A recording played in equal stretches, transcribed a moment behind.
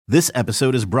This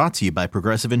episode is brought to you by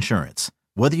Progressive Insurance.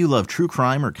 Whether you love true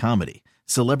crime or comedy,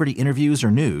 celebrity interviews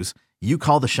or news, you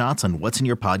call the shots on what's in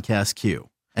your podcast queue.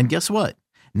 And guess what?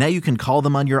 Now you can call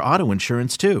them on your auto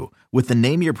insurance too with the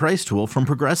Name Your Price tool from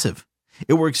Progressive.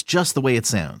 It works just the way it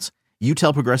sounds. You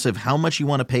tell Progressive how much you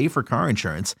want to pay for car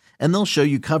insurance, and they'll show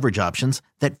you coverage options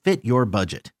that fit your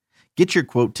budget. Get your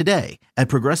quote today at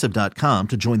Progressive.com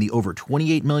to join the over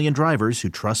 28 million drivers who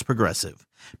trust Progressive.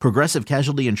 Progressive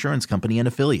Casualty Insurance Company and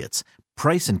Affiliates.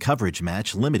 Price and coverage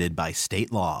match limited by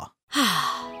state law.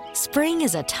 Spring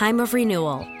is a time of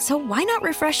renewal, so why not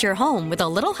refresh your home with a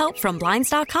little help from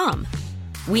Blinds.com?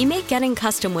 We make getting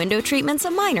custom window treatments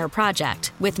a minor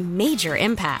project with major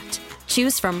impact.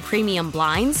 Choose from premium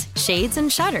blinds, shades,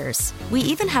 and shutters. We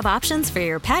even have options for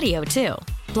your patio, too.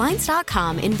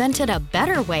 Blinds.com invented a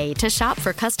better way to shop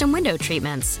for custom window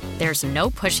treatments. There's no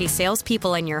pushy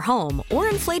salespeople in your home or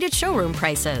inflated showroom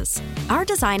prices. Our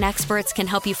design experts can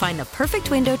help you find the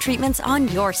perfect window treatments on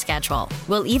your schedule.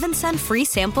 We'll even send free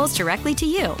samples directly to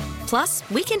you. Plus,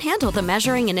 we can handle the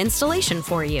measuring and installation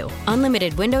for you.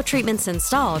 Unlimited window treatments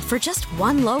installed for just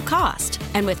one low cost.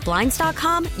 And with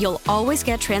Blinds.com, you'll always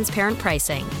get transparent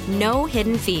pricing. No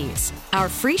hidden fees. Our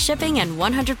free shipping and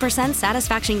 100%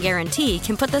 satisfaction guarantee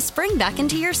can put the spring back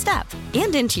into your step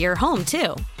and into your home,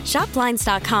 too. Shop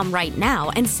Blinds.com right now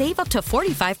and save up to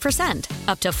 45%.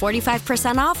 Up to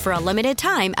 45% off for a limited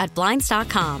time at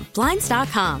Blinds.com.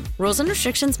 Blinds.com. Rules and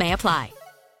restrictions may apply.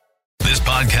 This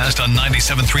podcast on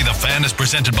 97.3 The Fan is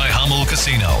presented by Hummel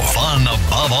Casino. Fun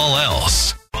above all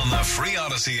else. On the free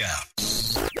Odyssey app.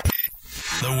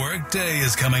 The workday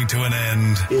is coming to an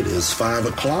end. It is 5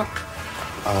 o'clock.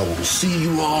 I will see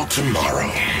you all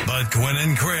tomorrow. But Gwynn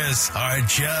and Chris are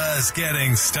just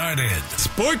getting started.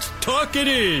 Sports talk it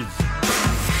is.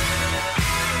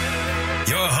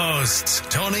 Your hosts,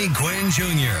 Tony Gwynn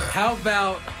Jr. How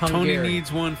about Hungary? Tony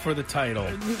needs one for the title.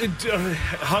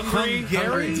 Hungary?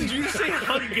 Did you say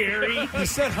Hungary? He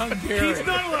said Hungary. He's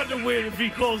not allowed to win if he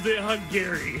calls it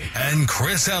Hungary. And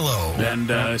Chris Ello.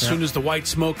 And as soon as the white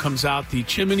smoke comes out the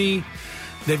chimney,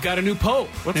 they've got a new pope.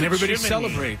 What's and a everybody chimney?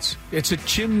 Celebrates. It's a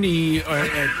chimney.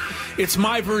 It's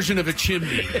my version of a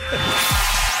chimney.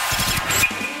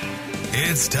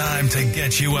 It's time to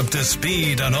get you up to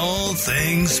speed on all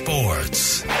things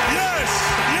sports. Yes!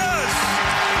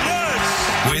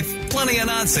 With plenty of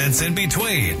nonsense in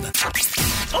between.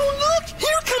 Oh, look!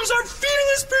 Here comes our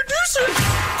fearless producer!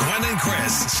 Gwynn and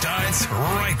Chris starts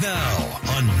right now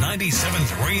on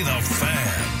 97.3 The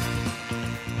Fan.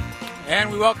 And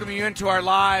we welcome you into our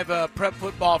live Prep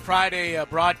Football Friday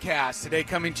broadcast. Today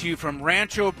coming to you from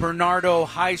Rancho Bernardo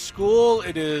High School.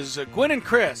 It is Gwynn and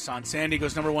Chris on San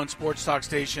Diego's #1 sports talk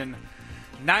station,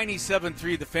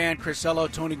 97.3 The Fan. Chris Ello,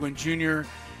 Tony Gwynn Jr.,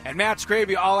 and Matt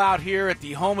Scravey all out here at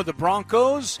the home of the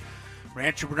Broncos,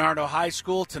 Rancho Bernardo High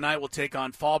School. Tonight we'll take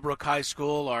on Fallbrook High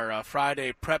School, our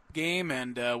Friday prep game,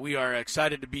 and we are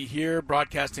excited to be here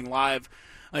broadcasting live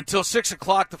until 6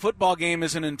 o'clock. The football game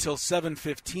isn't until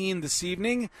 7:15 this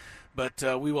evening, but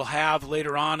we will have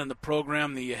later on in the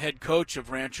program the head coach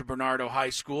of Rancho Bernardo High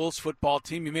School's football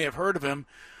team. You may have heard of him.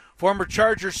 Former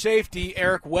Charger safety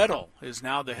Eric Weddle is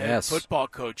now the head football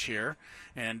coach here,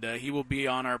 and he will be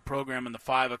on our program in the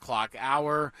 5 o'clock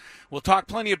hour. We'll talk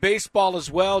plenty of baseball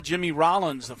as well. Jimmy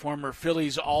Rollins, the former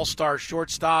Phillies all-star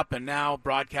shortstop and now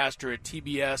broadcaster at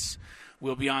TBS,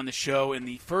 will be on the show in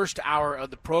the first hour of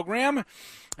the program.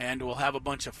 And we'll have a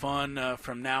bunch of fun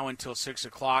from now until 6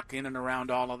 o'clock in and around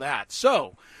all of that.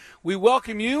 So we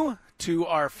welcome you to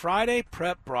our Friday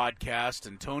prep broadcast.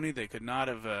 And, Tony, they could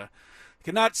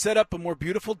not set up a more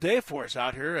beautiful day for us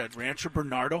out here at Rancho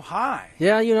Bernardo High.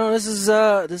 Yeah, you know, this is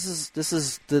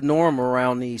the norm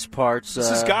around these parts.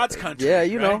 This is God's country. Yeah,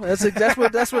 you right? know,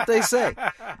 that's what they say.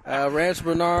 Rancho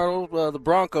Bernardo, the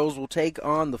Broncos will take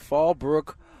on the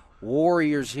Fallbrook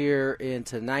Warriors here in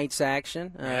tonight's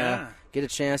action. Get a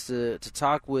chance to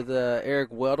talk with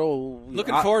Eric Weddle.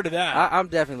 Looking forward to that. I'm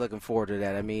definitely looking forward to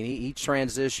that. I mean, he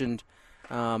transitioned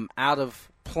out of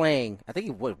playing. I think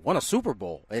he won a Super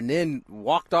Bowl and then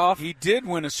walked off. He did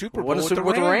win a Super Bowl with the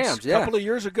Rams. A couple of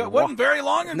years ago. It wasn't very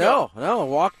long ago. No,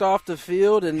 walked off the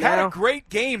field and had now, a great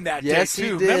game that day too. He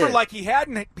did. Remember, like he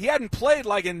hadn't played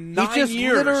like in 9 years. He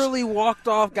just literally walked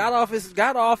off, got off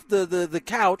the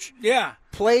couch. Yeah.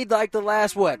 Played like the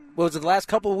last, what was it, the last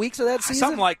couple of weeks of that season?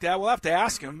 Something like that. We'll have to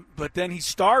ask him. But then he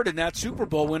starred in that Super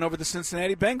Bowl win over the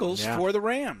Cincinnati Bengals for the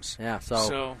Rams. Yeah,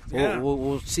 so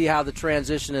we'll see how the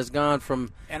transition has gone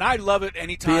from. And I love it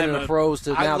anytime being a pros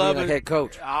to now being a head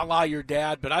coach. A la your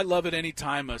dad, but I love it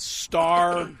anytime a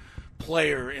star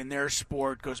player in their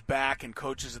sport goes back and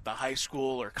coaches at the high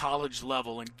school or college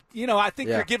level. And, I think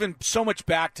they're giving so much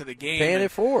back to the game. Paying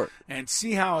it forward. And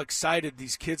see how excited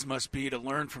these kids must be to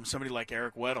learn from somebody like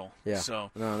Eric Weddle. Yeah,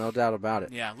 so, no doubt about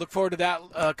it. Yeah, look forward to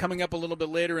that coming up a little bit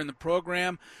later in the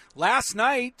program. Last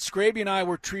night, Scraby and I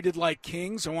were treated like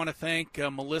kings. I want to thank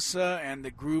Melissa and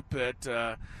the group at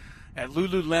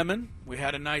Lululemon. We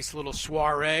had a nice little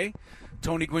soiree.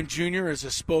 Tony Gwynn Jr. is a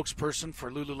spokesperson for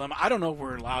Lululemon. I don't know if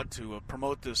we're allowed to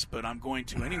promote this, but I'm going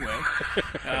to anyway.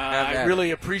 I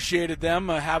really appreciated them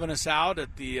having us out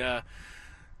at the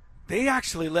they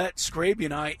actually let Scraby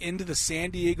and I into the San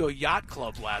Diego Yacht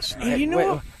Club last night.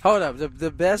 Wait, hold up.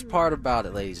 The best part about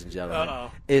it, ladies and gentlemen,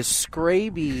 is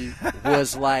Scraby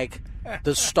was like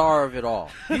the star of it all.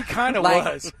 He kind of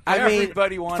was.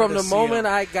 Everybody wanted from to the see moment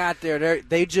him. I got there,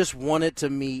 they just wanted to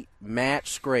meet Matt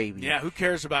Scraby. Yeah, who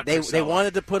cares about They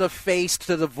wanted to put a face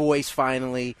to the voice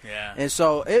finally. Yeah. And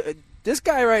so this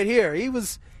guy right here, he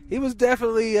was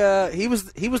definitely he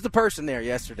was the person there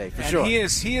yesterday for sure.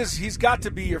 He's got to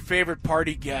be your favorite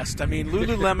party guest. I mean,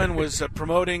 Lululemon was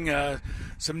promoting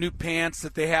some new pants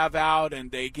that they have out,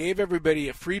 and they gave everybody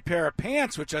a free pair of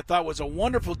pants, which I thought was a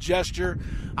wonderful gesture.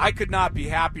 I could not be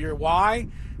happier. Why?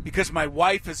 Because my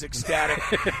wife is ecstatic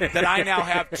that I now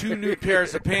have 2 new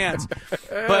pairs of pants.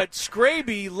 But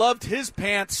Scraby loved his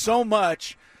pants so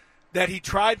much that he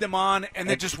tried them on and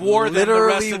then just wore them the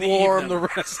rest of the evening.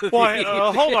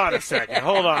 Hold on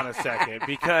a second,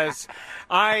 because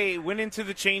I went into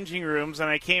the changing rooms and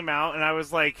I came out and I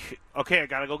was like, okay, I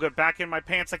got to go get back in my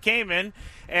pants I came in.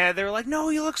 And they were like, no,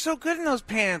 you look so good in those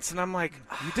pants. And I'm like,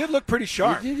 you did look pretty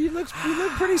sharp. You look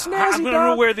pretty snazzy, I'm going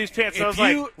to wear these pants. So I was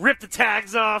like, rip the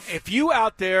tags off. If you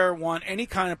out there want any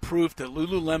kind of proof that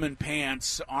Lululemon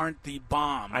pants aren't the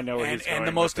bomb, I know where he's going and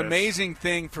the most with this. amazing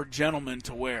thing for gentlemen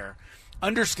to wear,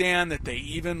 understand that they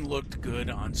even looked good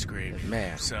on Scraby.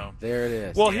 Man, so there it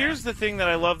is. Well, here's the thing that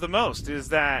I love the most is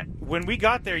that when we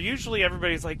got there, usually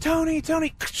everybody's like, Tony,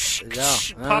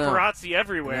 paparazzi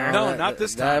everywhere. No, not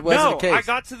this time. That wasn't the case. I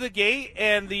got to the gate,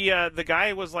 and the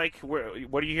guy was like,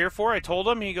 what are you here for? I told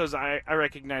him. He goes, I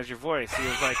recognize your voice. He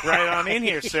was like, right on in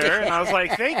here, sir. And I was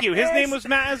like, thank you. His name was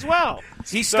Matt as well.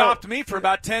 He stopped me for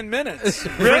about 10 minutes.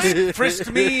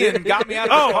 Frisked me and got me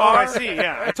out of the car. Oh, I see.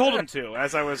 Yeah, I told him to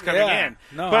as I was coming in.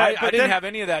 No, but I didn't have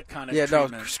any of that kind of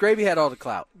treatment. No, Scraby had all the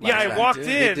clout. Yeah, I walked in.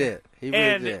 He did. He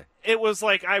really did. It was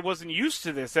like I wasn't used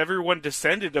to this. Everyone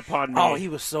descended upon me. Oh, he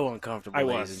was so uncomfortable. I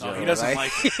was. He doesn't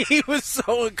like it. He was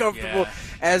so uncomfortable.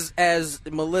 Yeah. As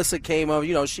Melissa came up,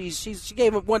 she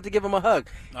wanted to give him a hug.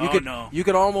 You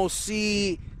could almost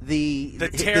see the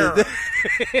terror.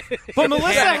 But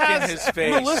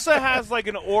Melissa has like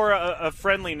an aura of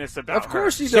friendliness about her. Of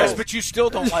course she does. Yes, but you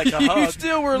still don't like a hug. You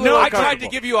still were a little I uncomfortable. tried to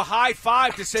give you a high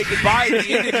five to say goodbye at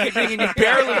the end of the evening, and you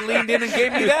barely leaned in and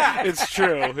gave me that. It's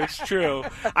true.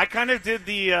 I kind of did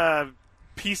the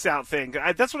peace out thing.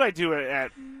 That's what I do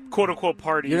at quote-unquote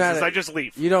parties, I just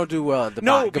leave. You don't do well at the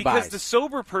goodbyes. Because the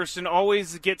sober person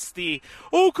always gets the,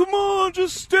 oh, come on,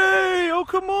 just stay, oh,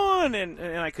 come on, and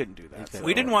I couldn't do that. So.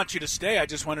 We didn't want you to stay. I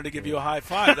just wanted to give you a high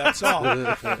five, that's all.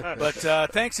 But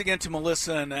thanks again to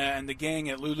Melissa and the gang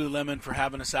at Lululemon for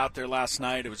having us out there last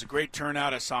night. It was a great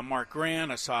turnout. I saw Mark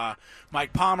Grant. I saw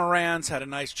Mike Pomeranz, had a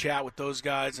nice chat with those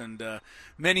guys, and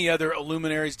many other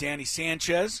luminaries. Danny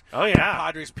Sanchez. Oh, yeah.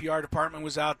 Padres PR department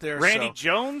was out there. Randy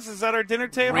Jones is at our dinner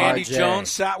table. Randy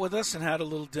Jones sat with us and had a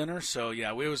little dinner. So,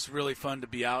 yeah, it was really fun to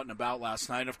be out and about last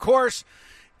night. Of course,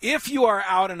 if you are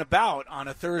out and about on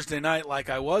a Thursday night like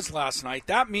I was last night,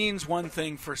 that means one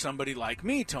thing for somebody like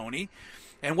me, Tony.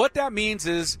 And what that means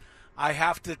is I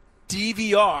have to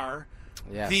DVR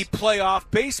the playoff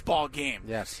baseball game.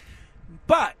 Yes.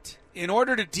 But in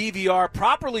order to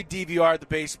properly DVR the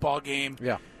baseball game,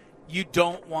 you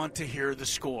don't want to hear the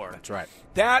score. That's right.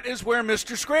 That is where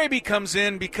Mr. Scraby comes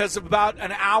in, because about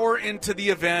an hour into the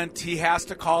event, he has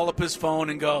to call up his phone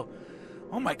and go,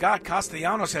 oh, my God,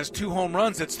 Castellanos has 2 home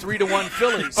runs. That's 3-1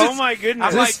 Phillies. Oh, my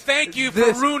goodness. I'm like, thank you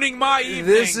for ruining my evening.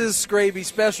 This is Scraby's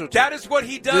specialty. That is what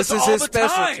he does all the time. This is his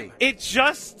specialty. It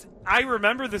just... I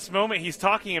remember this moment he's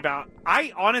talking about.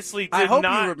 I honestly did not... I hope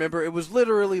you remember. It was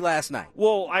literally last night.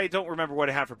 Well, I don't remember what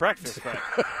I had for breakfast, but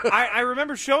I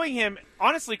remember showing him...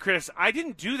 Honestly, Chris, I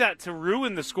didn't do that to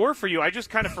ruin the score for you. I just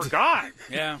kind of forgot.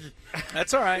 Yeah,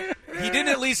 that's all right. He did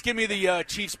at least give me the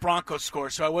Chiefs-Broncos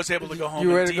score, so I was able to go home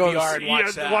and DVR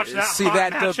and watch that. See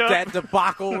that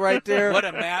debacle right there? What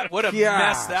a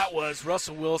mess that was.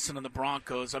 Russell Wilson and the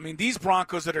Broncos. I mean, these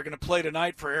Broncos that are going to play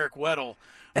tonight for Eric Weddle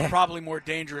are probably more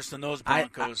dangerous than those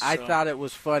Broncos. I thought it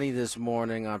was funny this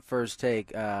morning on First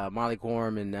Take. Molly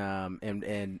Quorum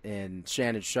and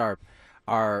Shannon Sharp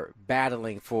are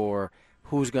battling for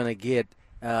who's going to get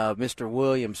Mr.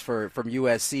 Williams from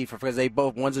USC because they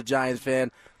both, one's a Giants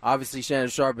fan. Obviously, Shannon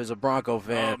Sharp is a Bronco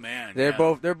fan. Oh man,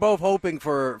 they're both hoping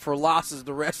for losses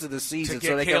the rest of the season to get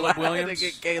so they Caleb can Williams.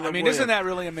 Get Caleb I mean, Williams. isn't that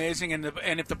really amazing?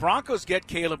 And if the Broncos get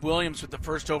Caleb Williams with the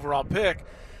first overall pick,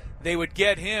 they would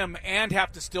get him and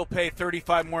have to still pay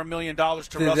 $35 million more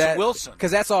to Russell Wilson. Because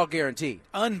that's all guaranteed.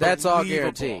 Unbelievable. That's all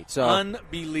guaranteed. So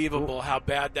unbelievable how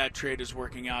bad that trade is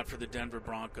working out for the Denver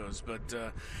Broncos.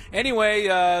 But anyway,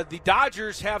 the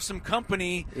Dodgers have some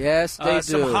company. Yes, they do.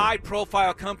 Some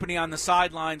high-profile company on the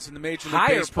sidelines in the Major League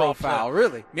Higher Baseball. profile,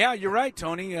 really. Yeah, you're right,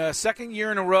 Tony. Second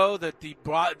year in a row that the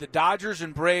Dodgers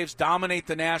and Braves dominate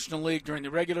the National League during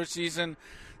the regular season.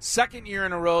 Second year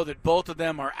in a row that both of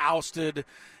them are ousted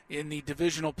in the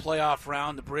divisional playoff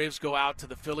round. The Braves go out to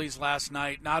the Phillies last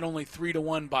night, not only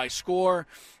 3-1 by score,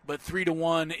 but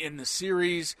 3-1 in the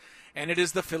series. And it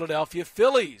is the Philadelphia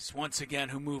Phillies, once again,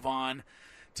 who move on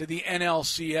to the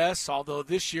NLCS, although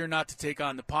this year not to take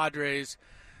on the Padres.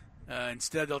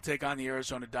 Instead, they'll take on the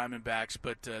Arizona Diamondbacks.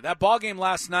 But that ball game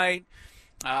last night,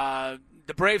 the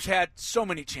Braves had so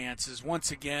many chances.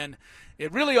 Once again,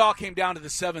 it really all came down to the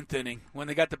seventh inning. When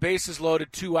they got the bases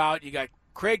loaded, 2 out, you got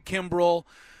Craig Kimbrell,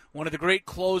 one of the great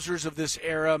closers of this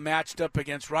era, matched up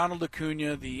against Ronald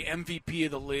Acuna, the MVP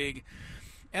of the league.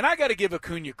 And I got to give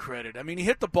Acuna credit. I mean, he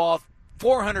hit the ball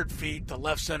 400 feet to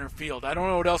left center field. I don't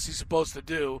know what else he's supposed to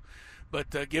do,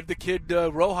 but give the kid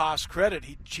Rojas credit.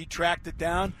 He tracked it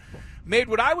down, made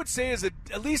what I would say is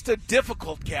at least a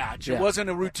difficult catch. Yeah. It wasn't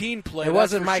a routine play. It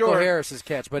wasn't Michael sure. Harris's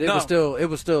catch, but it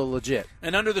was still legit.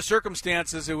 And under the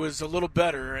circumstances, it was a little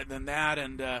better than that.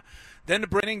 And then the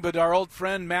bringing, but our old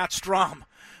friend Matt Strom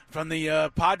from the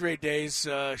Padre days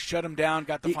shut him down,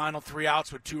 got the final 3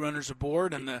 outs with 2 runners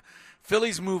aboard, and the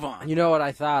Phillies move on. You know what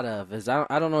I thought of is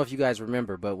I don't know if you guys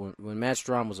remember, but when Matt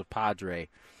Strom was a Padre,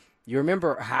 you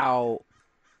remember how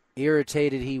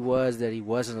irritated he was that he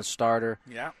wasn't a starter?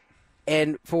 Yeah.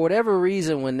 And for whatever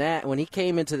reason, when he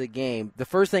came into the game, the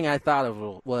first thing I thought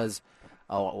of was,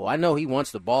 oh, well, I know he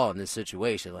wants the ball in this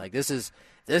situation. Like this is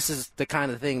the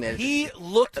kind of thing that he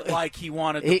looked like he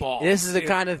wanted the ball. This is the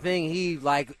kind of thing he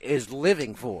is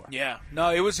living for. Yeah, no,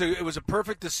 it was a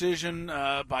perfect decision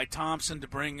by Thompson to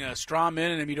bring Strom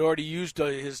in, and he'd already used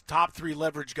his top 3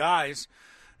 leverage guys.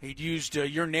 He'd used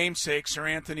your namesake, Sir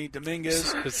Anthony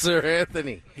Dominguez. Sir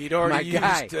Anthony. He'd already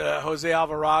used Jose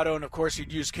Alvarado, and of course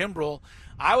he'd used Kimbrell.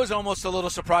 I was almost a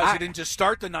little surprised he didn't just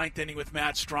start the 9th inning with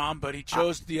Matt Strom, but he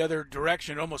chose the other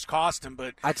direction. It almost cost him,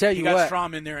 but he got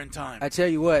Strom in there in time. I tell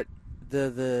you what,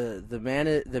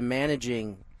 the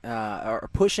managing or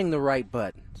pushing the right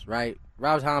buttons, right?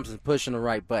 Rob Thompson's pushing the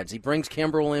right buttons. He brings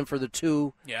Kimbrell in for the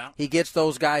 2. Yeah. He gets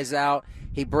those guys out.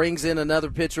 He brings in another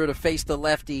pitcher to face the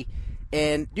lefty,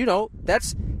 and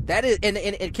that is and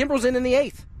Kimbrell's in the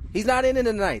 8th. He's not in the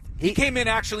 9th. He came in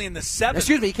actually in the 7th.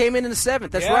 Excuse me, he came in the 7th.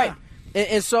 That's right.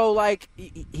 And so,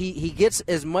 he gets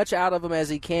as much out of him as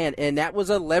he can, and that was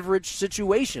a leverage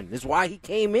situation. Is why he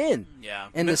came in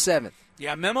in the 7th.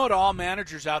 Yeah, memo to all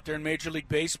managers out there in Major League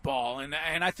Baseball. And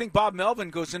I think Bob Melvin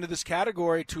goes into this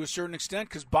category to a certain extent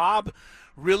because Bob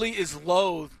really is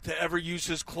loath to ever use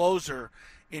his closer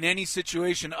in any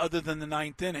situation other than the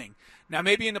 9th inning. Now,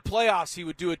 maybe in the playoffs he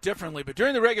would do it differently, but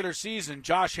during the regular season,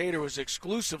 Josh Hader was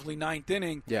exclusively 9th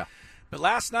inning. Yeah. But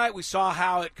last night we saw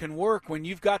how it can work when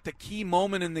you've got the key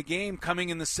moment in the game coming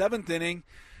in the 7th inning.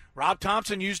 Rob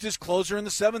Thompson used his closer in the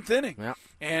 7th inning. Yeah.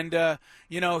 And,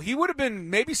 he would have been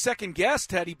maybe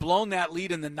second-guessed had he blown that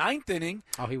lead in the 9th inning.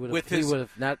 Oh, he would have.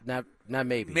 Not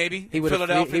maybe. Maybe. He would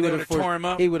have tore him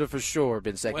up. He would have for sure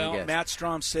been second-guessed. Well, Matt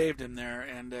Strom saved him there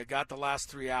and got the last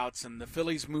 3 outs, and the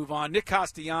Phillies move on. Nick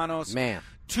Castellanos,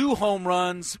 2 home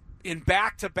runs in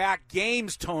back-to-back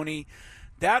games, Tony.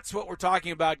 That's what we're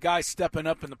talking about, guys stepping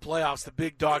up in the playoffs, the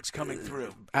big dogs coming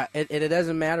through. And it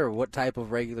doesn't matter what type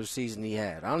of regular season he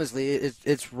had. Honestly,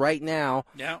 it's right now.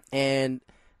 Yeah. And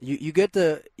you can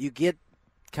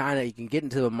get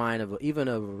into the mind of even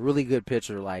a really good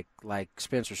pitcher like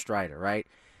Spencer Strider, right?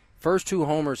 First 2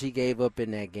 homers he gave up in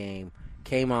that game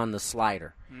came on the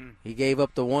slider. He gave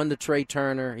up the 1 to Trey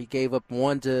Turner. He gave up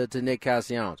 1 to Nick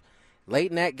Castellanos.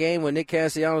 Late in that game when Nick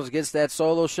Castellanos gets that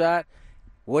solo shot,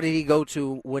 what did he go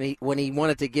to when he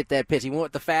wanted to get that pitch? He went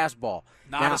with the fastball.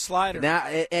 Not a slider. Now,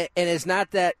 and it's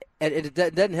not that – it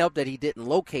doesn't help that he didn't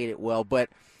locate it well, but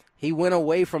he went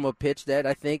away from a pitch that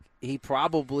I think he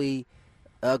probably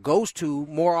goes to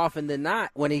more often than not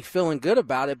when he's feeling good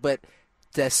about it. But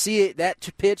to see that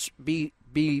pitch be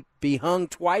hung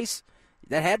twice,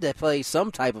 that had to play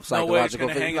some type of psychological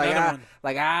thing.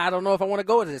 Like, I don't know if I want to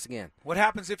go with this again. What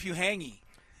happens if you hangy?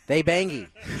 They bangy,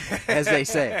 as they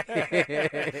say.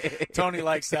 Tony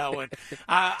likes that one.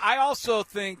 I also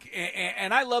think,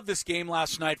 and I love this game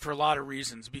last night for a lot of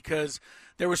reasons, because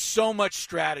there was so much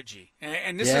strategy.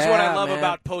 And this is what I love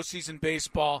about postseason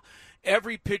baseball.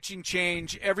 Every pitching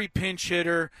change, every pinch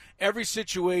hitter, every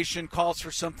situation calls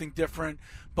for something different.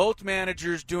 Both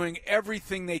managers doing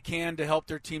everything they can to help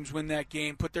their teams win that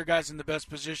game, put their guys in the best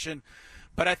position.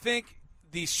 But I think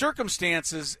the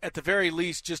circumstances, at the very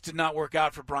least, just did not work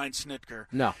out for Brian Snitker.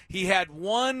 No. He had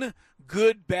one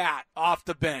good bat off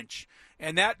the bench,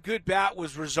 and that good bat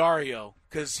was Rosario,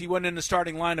 because he went in the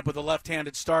starting lineup with a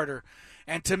left-handed starter.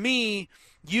 And to me,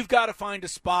 you've got to find a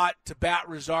spot to bat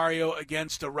Rosario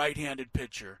against a right-handed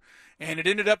pitcher. And it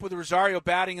ended up with Rosario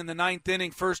batting in the ninth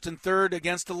inning, first and third,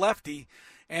 against a lefty.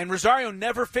 And Rosario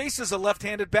never faces a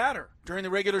left-handed batter during the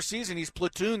regular season. He's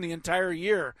platooned the entire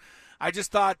year. I just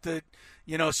thought that,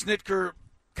 Snitker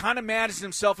kind of managed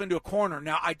himself into a corner.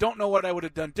 Now, I don't know what I would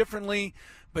have done differently,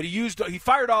 but he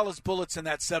fired all his bullets in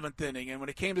that seventh inning. And when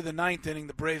it came to the ninth inning,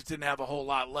 the Braves didn't have a whole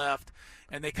lot left,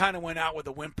 and they kind of went out with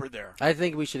a whimper there. I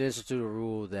think we should institute a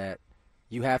rule that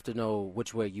you have to know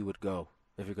which way you would go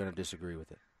if you're going to disagree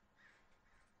with it.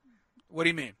 What do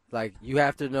you mean? Like, you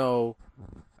have to know,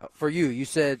 for you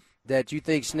said that you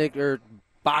think Snitker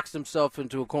boxed himself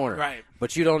into a corner. Right.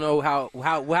 But you don't know how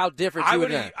different you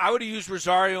would have. I would have used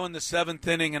Rosario in the seventh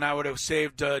inning, and I would have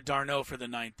saved Darno for the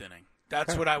ninth inning.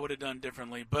 That's what I would have done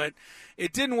differently. But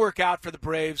it didn't work out for the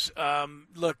Braves.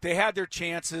 Look, they had their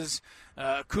chances.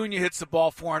 Acuna hits the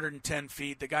ball 410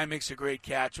 feet. The guy makes a great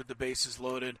catch with the bases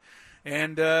loaded.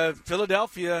 And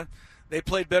Philadelphia, they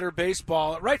played better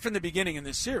baseball right from the beginning in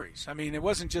this series. I mean, it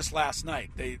wasn't just last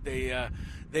night.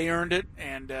 They earned it,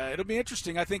 and it'll be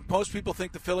interesting. I think most people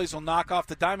think the Phillies will knock off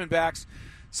the Diamondbacks.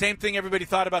 Same thing everybody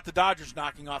thought about the Dodgers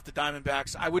knocking off the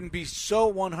Diamondbacks. I wouldn't be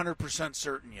so 100%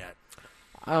 certain yet.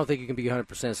 I don't think you can be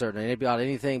 100% certain about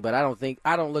anything, but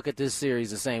I don't look at this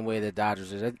series the same way that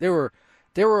Dodgers is.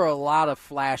 There were a lot of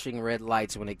flashing red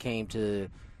lights when it came to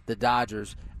the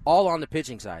Dodgers, all on the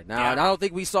pitching side. Now, and I don't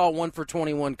think we saw 1 for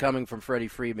 21 coming from Freddie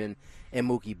Freeman and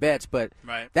Mookie Betts, but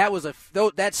that was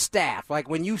that staff. Like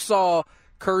when you saw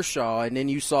Kershaw and then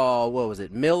you saw,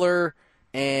 Miller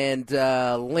and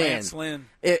Lynn. Lance Lynn.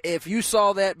 If you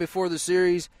saw that before the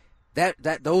series,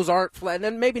 that those aren't flat,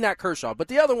 and maybe not Kershaw, but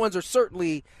the other ones are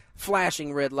certainly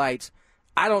flashing red lights.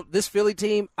 This Philly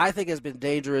team, I think, has been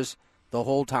dangerous the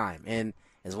whole time, and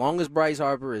as long as Bryce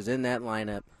Harper is in that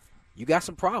lineup, you got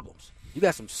some problems. You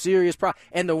got some serious problems.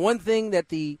 And the one thing that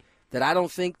I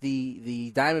don't think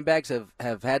the Diamondbacks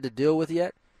have had to deal with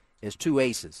yet is two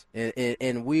aces,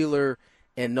 and Wheeler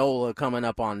and Nola coming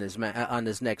up on this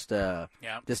next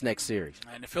series.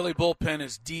 And the Philly bullpen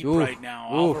is deep right now.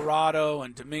 Alvarado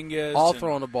and Dominguez. All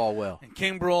throwing the ball well. And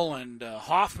Kimbrel and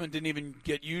Hoffman didn't even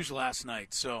get used last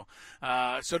night. So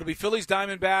it'll be Phillies,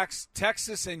 Diamondbacks,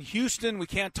 Texas, and Houston. We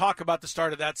can't talk about the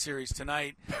start of that series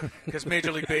tonight because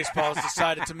Major League Baseball has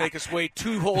decided to make us wait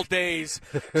 2 whole days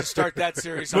to start that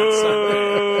series on Sunday.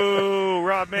 Boo!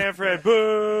 Rob Manfred,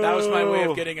 boo! That was my way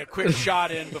of getting a quick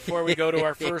shot in before we go to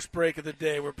our first break of the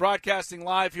day. We're broadcasting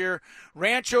live here,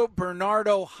 Rancho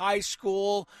Bernardo High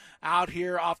School, out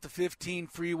here off the 15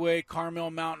 freeway,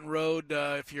 Carmel Mountain Road.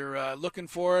 If you're looking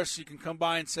for us, you can come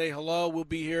by and say hello. We'll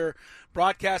be here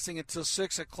broadcasting until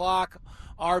 6 o'clock.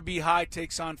 RB High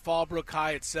takes on Fallbrook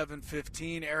High at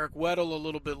 7:15. Eric Weddle a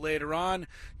little bit later on.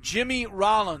 Jimmy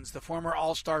Rollins, the former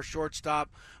All-Star shortstop,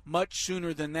 much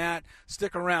sooner than that.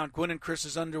 Stick around. Gwynn and Chris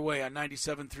is underway on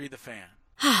 97.3 The Fan.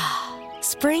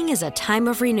 Spring is a time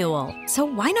of renewal, so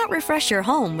why not refresh your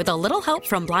home with a little help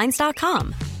from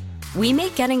Blinds.com? We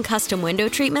make getting custom window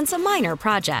treatments a minor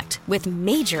project with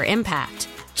major impact.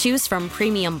 Choose from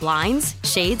premium blinds,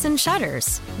 shades, and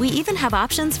shutters. We even have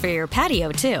options for your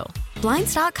patio, too.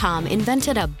 Blinds.com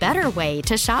invented a better way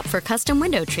to shop for custom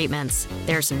window treatments.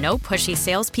 There's no pushy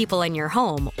salespeople in your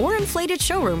home or inflated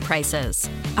showroom prices.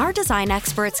 Our design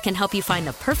experts can help you find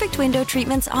the perfect window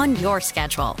treatments on your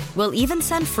schedule. We'll even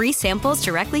send free samples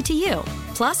directly to you.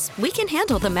 Plus, we can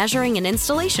handle the measuring and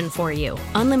installation for you.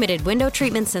 Unlimited window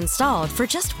treatments installed for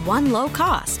just one low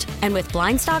cost. And with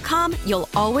Blinds.com, you'll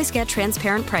always get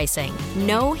transparent pricing.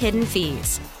 No hidden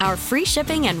fees. Our free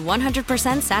shipping and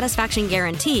 100% satisfaction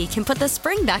guarantee can put the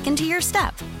spring back into your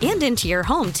step and into your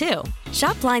home, too.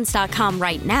 Shop Blinds.com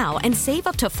right now and save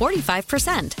up to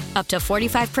 45%. Up to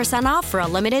 45% off for a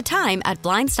limited time at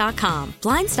Blinds.com.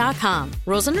 Blinds.com.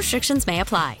 Rules and restrictions may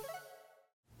apply.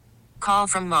 Call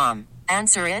from mom.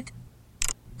 Answer it.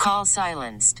 Call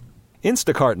silenced.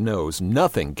 Instacart knows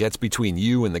nothing gets between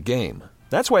you and the game.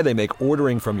 That's why they make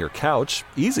ordering from your couch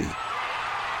easy.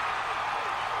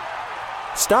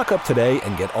 Stock up today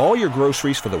and get all your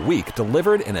groceries for the week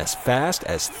delivered in as fast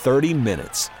as 30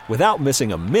 minutes without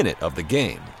missing a minute of the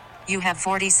game. You have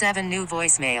 47 new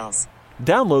voicemails.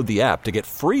 Download the app to get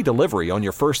free delivery on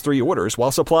your first 3 orders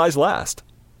while supplies last.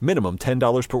 Minimum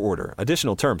 $10 per order.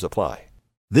 Additional terms apply.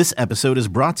 This episode is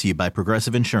brought to you by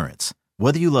Progressive Insurance.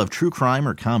 Whether you love true crime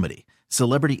or comedy,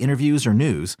 celebrity interviews or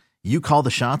news, you call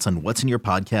the shots on what's in your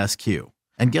podcast queue.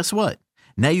 And guess what?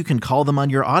 Now you can call them on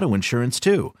your auto insurance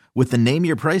too with the Name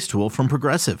Your Price tool from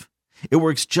Progressive. It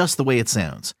works just the way it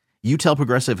sounds. You tell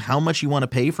Progressive how much you want to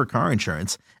pay for car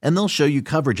insurance, and they'll show you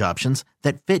coverage options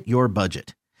that fit your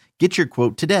budget. Get your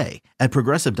quote today at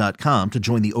Progressive.com to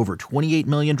join the over 28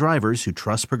 million drivers who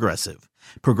trust Progressive.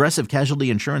 Progressive Casualty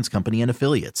Insurance Company and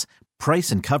Affiliates. Price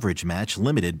and coverage match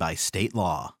limited by state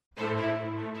law.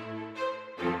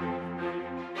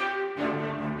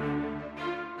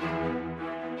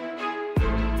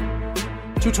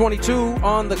 2:22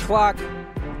 on the clock,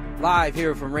 live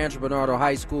here from Rancho Bernardo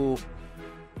High School.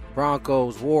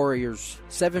 Broncos, Warriors,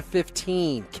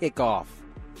 7:15 kickoff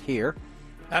here.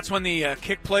 That's when the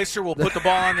kick placer will put the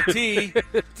ball on the tee.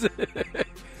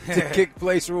 The kick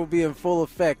placer will be in full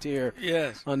effect here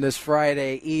on this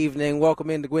Friday evening. Welcome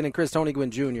into Gwynn and Chris, Tony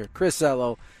Gwynn Jr., Chris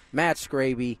Ello, Matt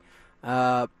Scraby,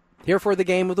 here for the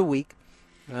game of the week.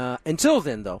 Until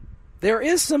then, though, there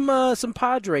is some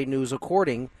Padre news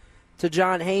according to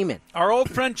John Heyman. Our old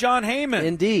friend John Heyman.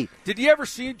 Indeed. Did you ever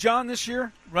see John this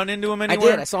year? Run into him anywhere?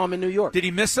 I did. I saw him in New York. Did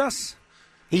he miss us?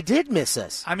 He did miss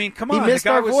us. I mean, come on. He missed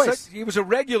our voice. He was a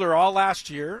regular all last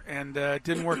year, and it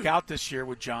didn't work out this year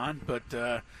with John,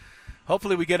 but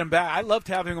hopefully we get him back. I loved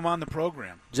having him on the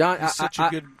program. John, he's such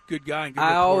a good guy and good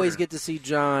I reporter. always get to see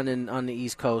John on the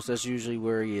East Coast. That's usually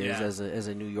where he is as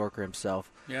a New Yorker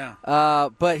himself. Yeah.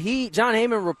 But John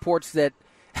Heyman reports that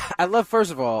I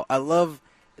love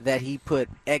that he put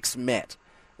ex-Met.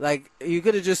 Like, you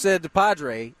could have just said the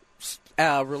Padre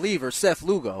reliever, Seth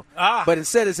Lugo. But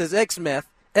instead it says ex-Met.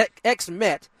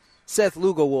 Seth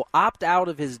Lugo will opt out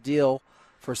of his deal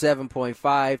for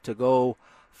 $7.5 to go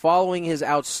following his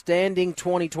outstanding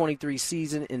 2023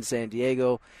 season in San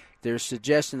Diego. There's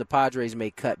suggestion the Padres may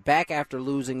cut back after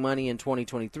losing money in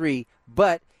 2023,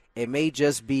 but it may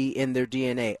just be in their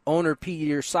DNA. Owner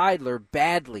Peter Seidler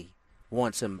badly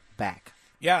wants him back.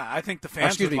 Yeah, I think the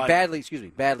fans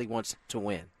badly wants to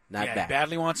win, not back.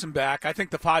 Badly wants him back. I think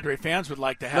the Padre fans would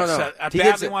like to have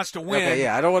badly wants to win. Okay,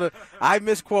 yeah, I don't want to. I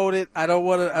misquote it. I don't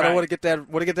want to. I don't want to get that.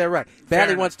 Want to get that right.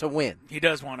 Badly wants to win. He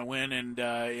does want to win,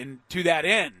 and to that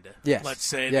end, let's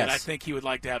say that I think he would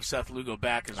like to have Seth Lugo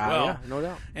back as well. Yeah, no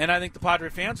doubt. And I think the Padre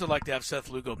fans would like to have Seth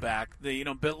Lugo back.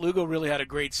 Lugo really had a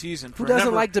great season. Who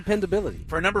doesn't like dependability?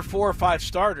 For a number 4 or 5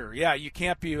 starter, you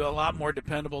can't be a lot more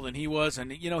dependable than he was.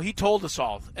 And he told us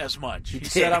all as much. He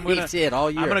said, "I'm going to all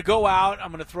year. I'm going to go out.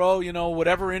 I'm going to throw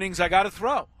whatever innings I got to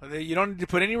throw. You don't need to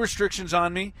put any restrictions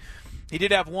on me." He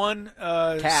did have one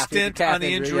stint on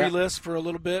the injury list for a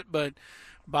little bit, but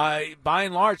by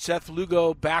and large, Seth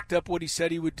Lugo backed up what he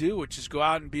said he would do, which is go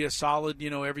out and be a solid,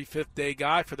 every fifth day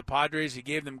guy for the Padres. He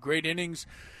gave them great innings.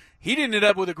 He didn't end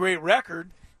up with a great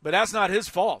record, but that's not his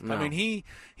fault. No. I mean,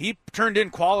 he turned in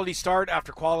quality start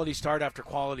after quality start after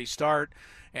quality start,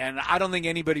 and I don't think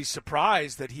anybody's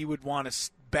surprised that he would want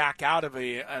to back out of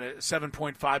a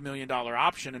 $7.5 million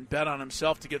option and bet on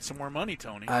himself to get some more money,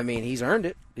 Tony. I mean, he's earned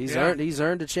it. He's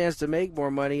earned a chance to make more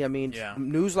money. I mean,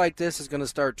 news like this is going to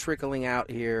start trickling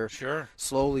out here. Sure.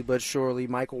 Slowly but surely.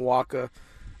 Michael Walker,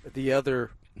 the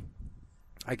other,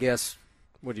 I guess,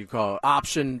 what do you call it,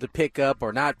 option to pick up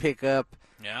or not pick up.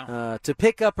 Yeah. To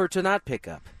pick up or to not pick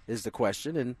up is the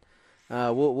question. And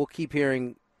we'll keep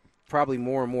hearing probably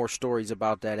more and more stories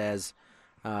about that as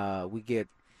we get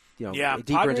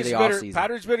deeper into the offseason.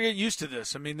 Padres better get used to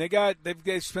this. I mean,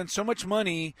 they've spent so much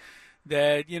money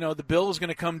that the bill is going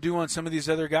to come due on some of these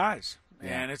other guys,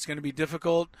 and it's going to be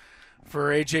difficult for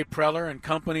AJ Preller and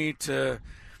company to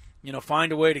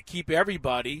find a way to keep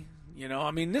everybody.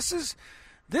 I mean, this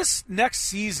next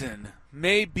season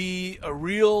may be a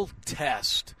real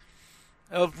test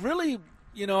of really.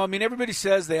 I mean, everybody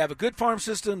says they have a good farm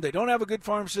system. They don't have a good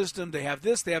farm system. They have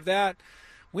this. They have that.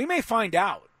 We may find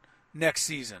out next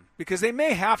season because they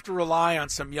may have to rely on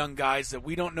some young guys that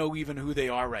we don't know even who they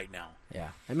are right now. Yeah,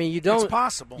 I mean, it's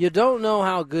possible. You don't know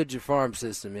how good your farm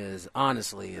system is,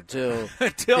 honestly, until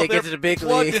they get to the big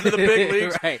leagues. Into the big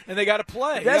leagues, right. And they got to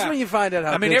play. That's when you find out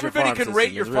how. I mean, good everybody your farm can rate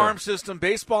system your is, farm system,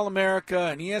 Baseball America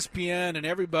and ESPN and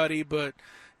everybody, but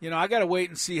I got to wait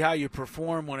and see how you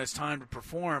perform when it's time to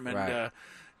perform. And right.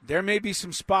 there may be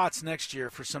some spots next year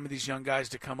for some of these young guys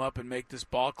to come up and make this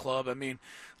ball club. I mean,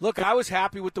 look, I was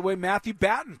happy with the way Matthew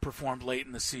Batten performed late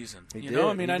in the season. I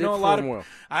know a lot of well.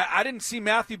 I didn't see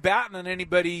Matthew Batten on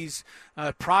anybody's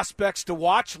prospects to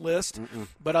watch list,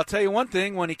 but I'll tell you one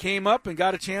thing, when he came up and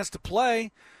got a chance to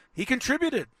play, he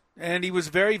contributed, and he was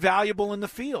very valuable in the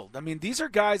field. I mean, these are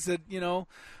guys that,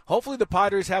 hopefully the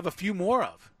Padres have a few more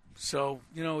of. So,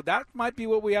 that might be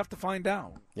what we have to find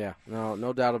out. Yeah,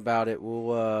 no doubt about it.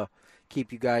 We'll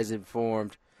keep you guys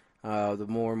informed the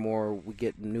more and more we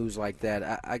get news like that.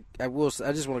 I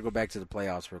just want to go back to the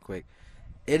playoffs real quick.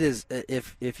 It is,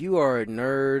 if you are a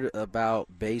nerd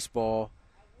about baseball,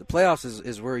 the playoffs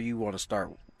is where you want to start.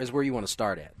 Is where you want to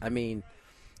start at. I mean,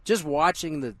 just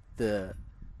watching the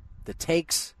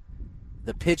takes,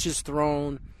 the pitches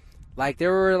thrown, like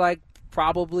there were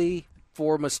probably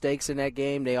 4 mistakes in that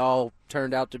game. They all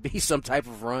turned out to be some type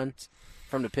of runs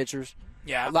from the pitchers.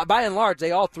 Yeah. By and large,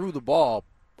 they all threw the ball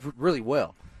really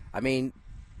well. I mean,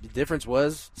 the difference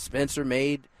was Spencer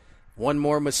made one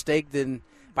more mistake than,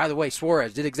 by the way,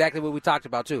 Suarez did exactly what we talked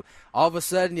about too. All of a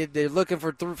sudden, they're looking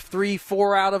for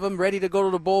 3-4 out of them, ready to go to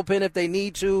the bullpen if they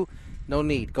need to. No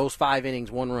need. Goes 5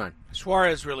 innings, 1 run.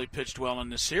 Suarez really pitched well in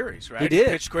this series, right? He did.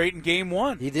 He pitched great in Game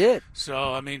 1. He did.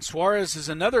 So, I mean, Suarez is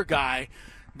another guy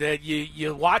that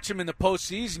you watch him in the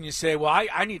postseason, you say, well,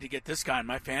 I need to get this guy in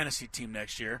my fantasy team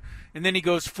next year. And then he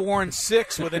goes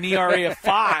 4-6 with an ERA of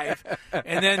 5.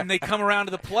 And then they come around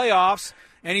to the playoffs,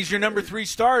 and he's your number 3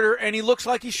 starter, and he looks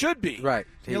like he should be. Right.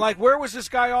 You're like, where was this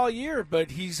guy all year?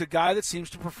 But he's a guy that seems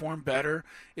to perform better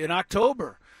in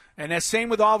October. And that's same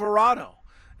with Alvarado.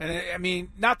 And, I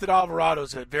mean, not that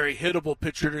Alvarado's a very hittable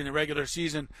pitcher during the regular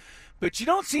season, but you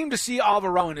don't seem to see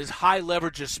Alvarado in his high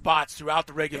leverage spots throughout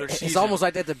the regular season. It's almost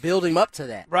like they have to build him up to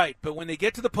that. Right, but when they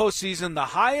get to the postseason, the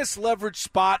highest leverage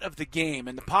spot of the game,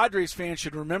 and the Padres fans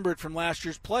should remember it from last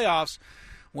year's playoffs,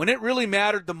 when it really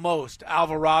mattered the most,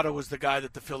 Alvarado was the guy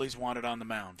that the Phillies wanted on the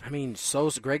mound. I mean,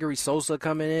 Gregory Sosa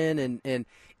coming in, and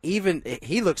even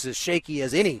he looks as shaky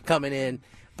as any coming in,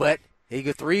 but he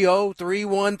go 3-0,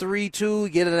 3-1,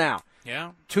 3-2, get it out.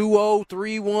 Yeah. 2-0,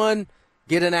 3-1,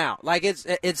 get it out. Like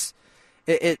it's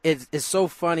so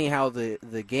funny how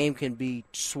the game can be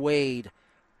swayed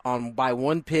by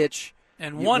one pitch.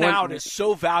 And one out is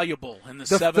so valuable in the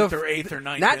 7th or 8th or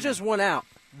 9th Not inning. just one out.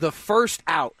 The first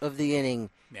out of the inning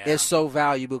is so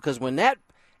valuable because when that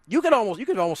you could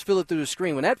almost feel it through the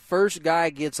screen. When that first guy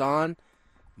gets on,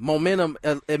 momentum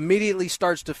immediately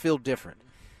starts to feel different.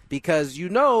 Because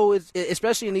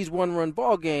especially in these one-run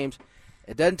ball games,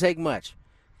 it doesn't take much.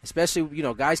 Especially,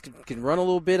 guys can run a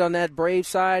little bit on that Brave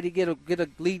side. You get a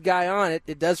lead guy on it.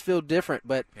 It does feel different.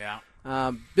 But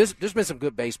there's been some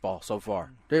good baseball so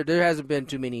far. There hasn't been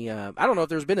too many. I don't know if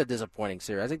there's been a disappointing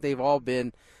series. I think they've all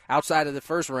been outside of the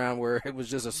first round where it was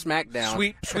just a smackdown.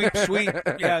 Sweep.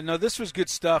 Yeah, no, this was good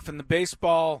stuff. And the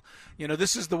baseball,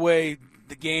 this is the way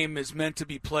the game is meant to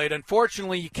be played.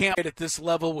 Unfortunately, you can't get at this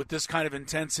level with this kind of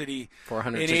intensity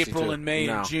in April and May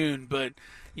and June. But,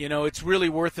 it's really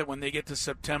worth it when they get to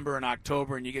September and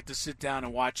October and you get to sit down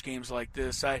and watch games like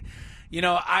this. I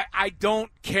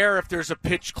don't care if there's a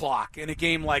pitch clock in a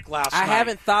game like last night. I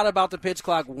haven't thought about the pitch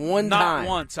clock time. Not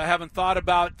once. I haven't thought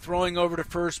about throwing over to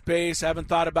first base. I haven't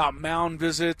thought about mound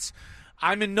visits.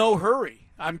 I'm in no hurry.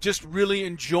 I'm just really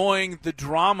enjoying the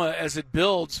drama as it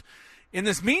builds. In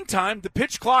this meantime, the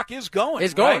pitch clock is going.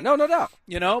 It's going. Right? No doubt.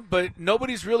 But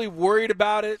nobody's really worried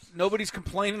about it. Nobody's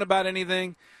complaining about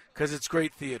anything because it's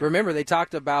great theater. Remember,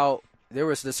 there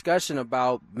was discussion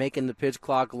about making the pitch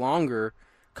clock longer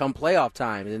come playoff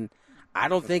time, and I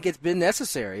don't think it's been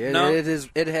necessary.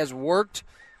 It has worked,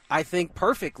 I think,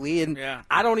 perfectly, and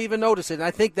I don't even notice it. And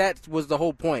I think that was the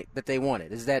whole point that they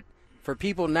wanted, is that for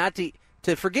people not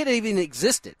to forget it even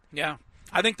existed. Yeah.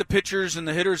 I think the pitchers and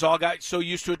the hitters all got so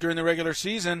used to it during the regular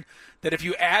season that if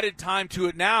you added time to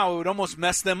it now, it would almost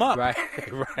mess them up. Right.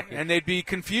 And they'd be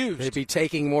confused. They'd be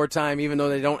taking more time even though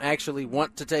they don't actually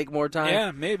want to take more time.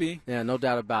 Yeah, maybe. Yeah, no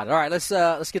doubt about it. All right,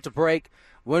 let's get to break.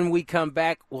 When we come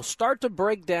back, we'll start to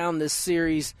break down this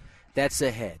series that's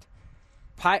ahead.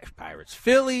 Pirates,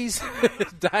 Phillies,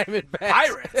 Diamondbacks.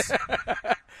 Pirates.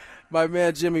 My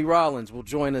man Jimmy Rollins will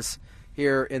join us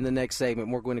here in the next segment.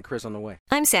 More Gwynn and Chris on the way.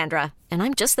 I'm Sandra, and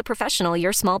I'm just the professional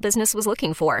your small business was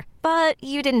looking for. But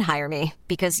you didn't hire me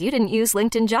because you didn't use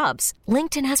LinkedIn Jobs.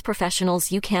 LinkedIn has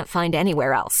professionals you can't find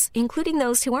anywhere else, including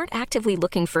those who aren't actively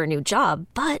looking for a new job,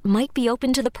 but might be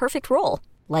open to the perfect role,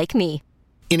 like me.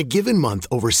 In a given month,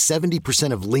 over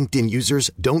 70% of LinkedIn users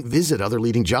don't visit other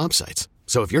leading job sites.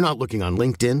 So if you're not looking on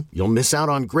LinkedIn, you'll miss out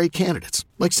on great candidates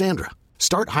like Sandra.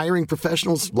 Start hiring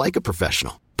professionals like a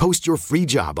professional. Post your free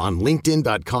job on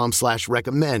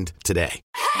linkedin.com/recommend today.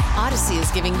 Odyssey is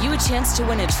giving you a chance to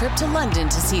win a trip to London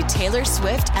to see Taylor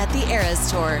Swift at the Eras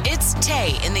Tour. It's Tay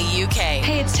in the UK.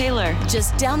 Hey, it's Taylor.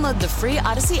 Just download the free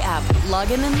Odyssey app,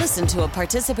 log in and listen to a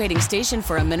participating station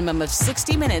for a minimum of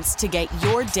 60 minutes to get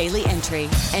your daily entry.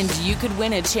 And you could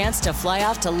win a chance to fly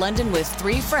off to London with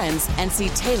 3 friends and see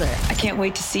Taylor. I can't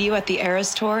wait to see you at the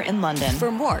Eras Tour in London.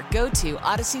 For more, go to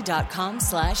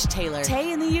odyssey.com/Taylor.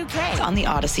 Tay in the UK. It's on the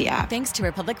Odyssey app. Thanks to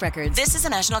Republic Records. This is a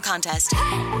national contest.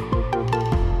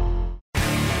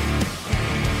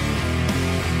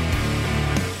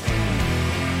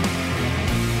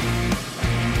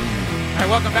 All right,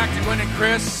 welcome back to Gwynn and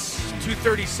Chris.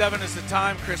 2:37 is the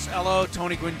time. Chris Ello,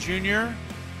 Tony Gwynn Jr.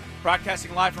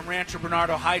 Broadcasting live from Rancho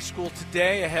Bernardo High School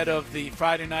today ahead of the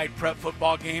Friday night prep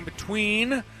football game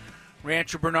between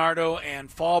Rancho Bernardo and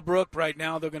Fallbrook. Right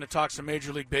now they're going to talk some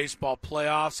Major League Baseball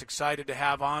playoffs. Excited to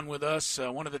have on with us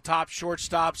one of the top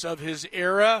shortstops of his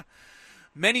era.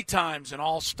 Many times an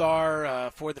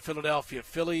all-star for the Philadelphia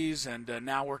Phillies, and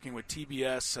now working with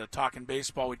TBS, talking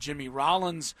baseball with Jimmy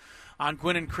Rollins on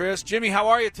Gwynn and Chris. Jimmy, how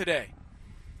are you today?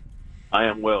 I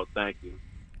am well, thank you.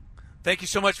 Thank you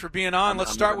so much for being on.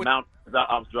 Let's start with... I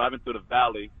was driving through the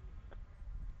valley.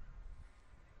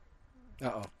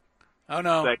 Uh-oh. Oh,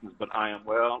 no. Seconds, but I am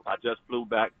well. I just flew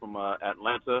back from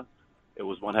Atlanta. It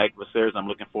was one heck of a series. I'm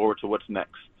looking forward to what's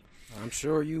next. I'm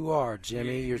sure you are,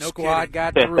 Jimmy. Your No squad kidding.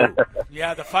 got through.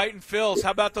 Yeah, the Fightin' Phils.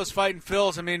 How about those Fightin'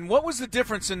 Phils? I mean, what was the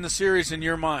difference in the series in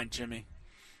your mind, Jimmy?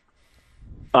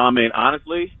 I mean,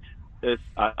 honestly,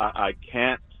 I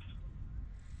can't.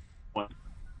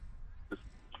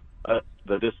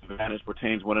 The disadvantage for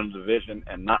teams winning the division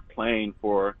and not playing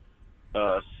for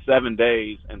 7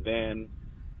 days, and then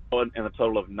in a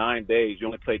total of 9 days, you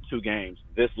only play 2 games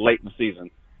this late in the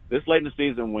season. This late in the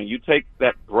season, when you take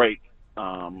that break,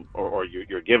 or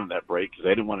you're given that break because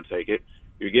they didn't want to take it,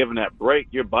 you're given that break,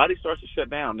 your body starts to shut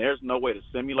down. There's no way to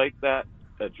simulate that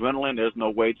adrenaline. There's no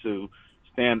way to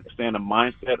stand the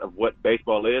mindset of what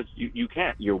baseball is. You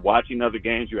can't. You're watching other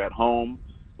games. You're at home.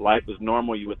 Life is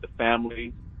normal. You're with the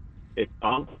family. It's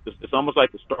almost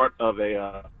like the start of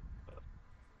a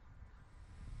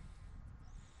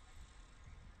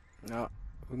No,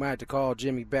 we might have to call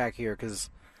Jimmy back here because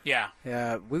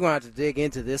we're going to have to dig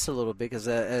into this a little bit because,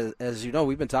 as you know,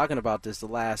 we've been talking about this the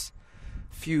last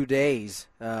few days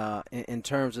in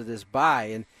terms of this bye.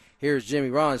 And here's Jimmy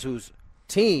Rollins, whose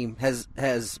team has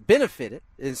benefited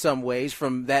in some ways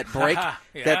from that break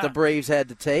that the Braves had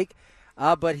to take.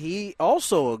 But he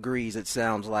also agrees, it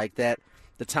sounds like, that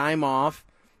the time off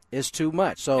is too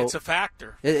much. So it's a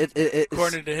factor,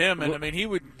 according to him. And I mean,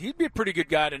 he'd be a pretty good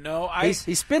guy to know. He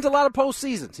spent a lot of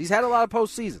postseasons. He's had a lot of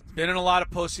postseasons. Been in a lot of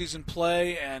postseason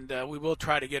play, and we will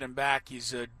try to get him back.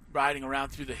 He's riding around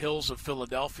through the hills of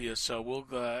Philadelphia, so we'll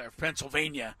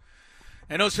Pennsylvania.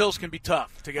 And those hills can be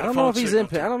tough to get. I don't know if he's in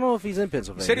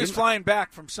Pennsylvania. He said he was flying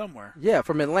back from somewhere. Yeah,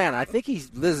 from Atlanta. I think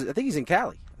he's in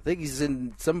Cali. I think he's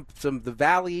in some the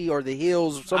valley or the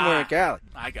hills somewhere in Cali.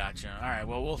 I got you. All right.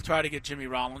 Well, we'll try to get Jimmy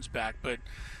Rollins back. But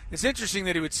it's interesting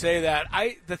that he would say that.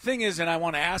 The thing is, and I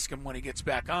want to ask him when he gets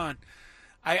back on,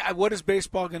 what is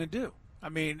baseball going to do? I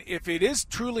mean, if it is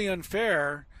truly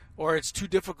unfair or it's too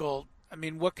difficult, I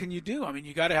mean, what can you do? I mean,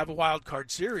 you got to have a wild card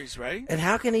series, right? And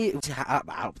how can he?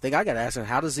 I think I got to ask him.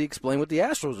 How does he explain what the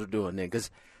Astros are doing then?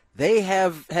 Because they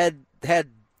have had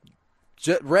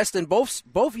rest in both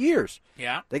years.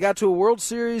 Yeah, they got to a World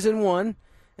Series and won,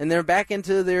 and they're back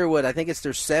into their I think it's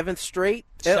their seventh straight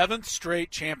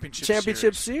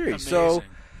championship series. So,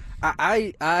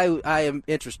 I am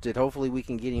interested. Hopefully, we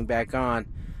can get him back on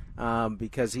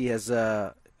because he has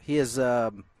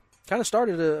kind of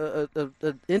started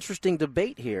an interesting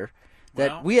debate here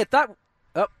that we had thought.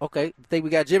 Oh, okay. I think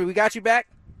we got Jimmy. We got you back.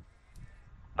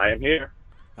 I am here.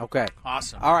 Okay.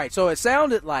 Awesome. All right. So it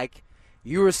sounded like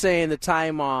you were saying the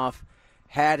time off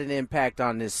had an impact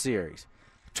on this series.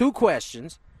 2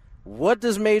 questions. What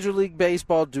does Major League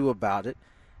Baseball do about it?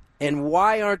 And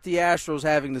why aren't the Astros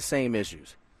having the same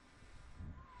issues?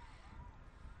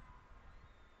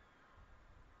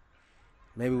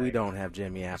 Maybe we don't have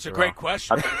Jimmy after all. It's a great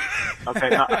question.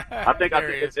 Okay, I think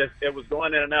it was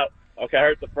going in and out. Okay, I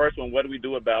heard the first one. What do we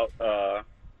do about the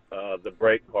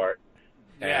break part?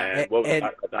 Yeah,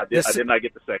 I did not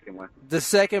get the second one. The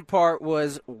second part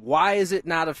was, why is it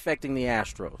not affecting the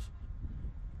Astros?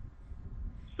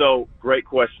 So, great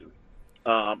question.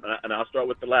 And I'll start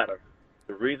with the latter.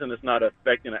 The reason it's not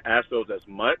affecting the Astros as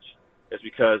much is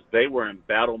because they were in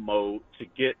battle mode to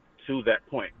get to that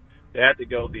point. They had to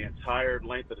go the entire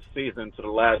length of the season to the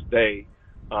last day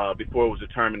before it was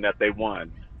determined that they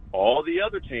won. All the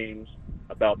other teams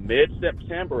about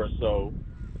mid-September or so,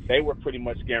 they were pretty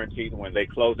much guaranteed when they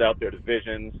closed out their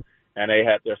divisions and they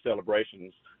had their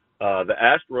celebrations. The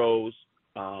Astros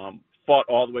fought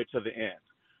all the way to the end.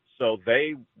 So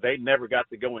they never got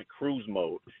to go in cruise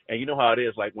mode. And you know how it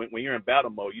is, like when you're in battle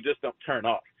mode, you just don't turn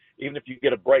off. Even if you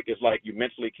get a break, it's like you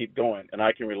mentally keep going. And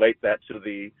I can relate that to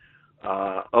the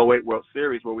 08 World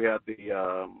Series where we had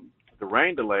the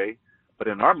rain delay. But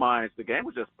in our minds, the game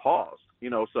was just paused.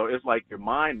 So it's like your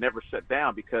mind never shut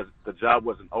down because the job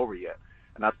wasn't over yet.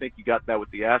 And I think you got that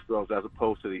with the Astros as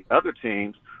opposed to the other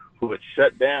teams who had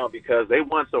shut down because they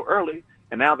won so early,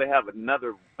 and now they have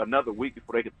another week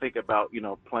before they can think about,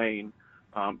 playing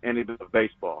any bit of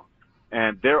baseball.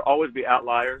 And there'll always be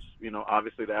outliers.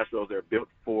 Obviously the Astros, they're built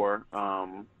for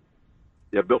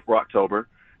October,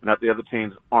 and that the other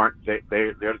teams aren't. They're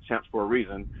the champs for a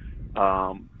reason.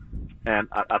 And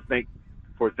I think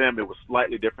for them it was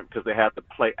slightly different because they had to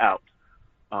play out.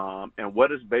 And what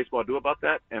does baseball do about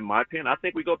that? In my opinion, I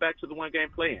think we go back to the one-game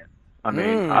play-in. I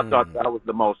mean, I thought that was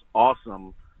the most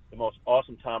awesome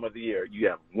time of the year. You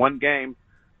have one game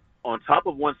on top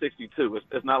of 162.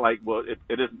 It's not like, well, it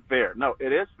isn't fair. No,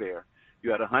 it is fair.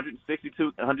 You had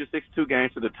 162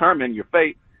 games to determine your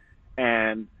fate,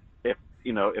 and if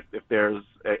there's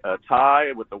a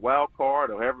tie with the wild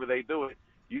card or however they do it,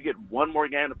 you get one more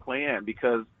game to play in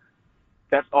because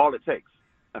that's all it takes.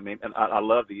 I mean, and I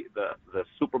love the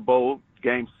Super Bowl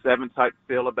Game 7 type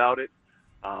feel about it.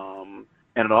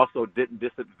 And it also didn't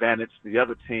disadvantage the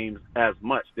other teams as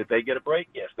much. Did they get a break?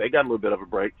 Yes, they got a little bit of a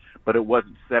break, but it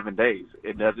wasn't 7 days.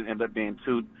 It doesn't end up being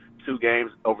two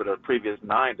games over the previous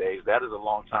 9 days. That is a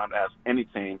long time to ask any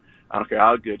team. I don't care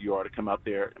how good you are to come out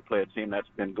there and play a team that's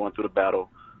been going through the battle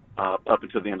up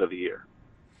until the end of the year.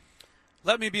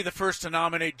 Let me be the first to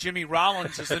nominate Jimmy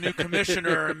Rollins as the new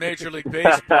commissioner in Major League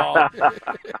Baseball.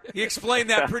 He explained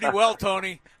that pretty well,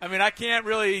 Tony. I mean, I can't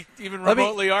really even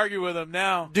remotely argue with him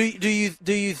now. Do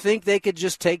you think they could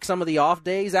just take some of the off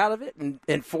days out of it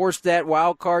and force that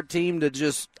wild card team to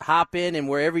just hop in and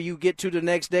wherever you get to the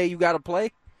next day, you got to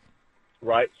play?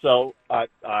 Right. So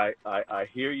I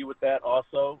hear you with that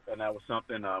also, and that was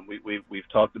something we've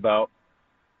talked about.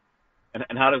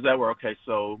 And how does that work? Okay,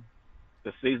 so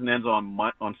the season ends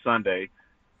on Sunday.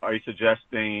 Are you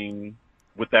suggesting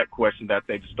with that question that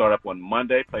they just start up on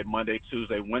Monday, play Monday,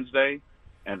 Tuesday, Wednesday,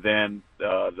 and then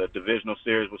the divisional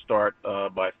series will start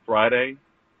by Friday?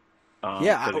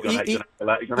 Yeah. You're going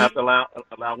to have to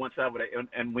allow one side.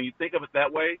 And when you think of it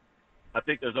that way, I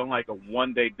think there's only like a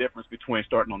 1 day difference between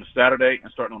starting on a Saturday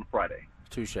and starting on a Friday.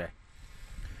 Touche.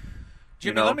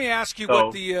 Jimmy, let me ask you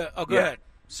what the go ahead.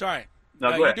 Sorry.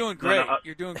 No, you're doing great.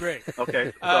 You're doing great.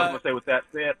 Okay. So I was going to say, with that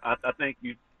said, I think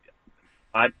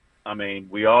I mean,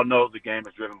 we all know the game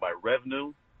is driven by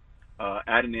revenue.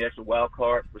 Adding the extra wild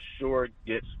card for sure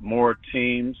gets more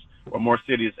teams or more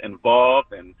cities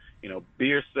involved, and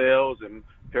beer sales and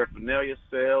paraphernalia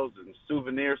sales and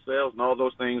souvenir sales and all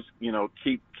those things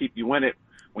keep you in it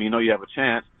when you have a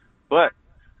chance. But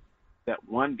that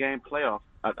one game playoff,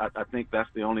 I think that's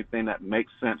the only thing that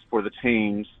makes sense for the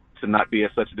teams to not be at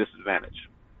such a disadvantage.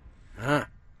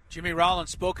 Jimmy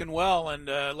Rollins spoken well, and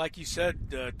like you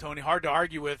said, Tony, hard to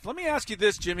argue with. Let me ask you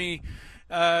this, Jimmy.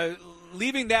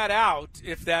 Leaving that out,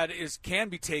 if that can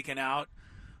be taken out,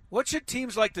 what should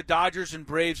teams like the Dodgers and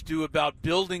Braves do about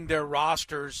building their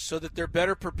rosters so that they're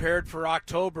better prepared for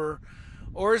October?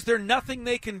 Or is there nothing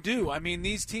they can do? I mean,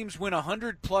 these teams win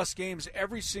 100-plus games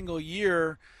every single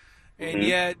year, and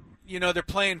yet they're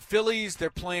playing Phillies, they're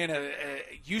playing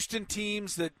Houston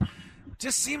teams that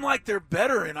just seem like they're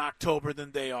better in October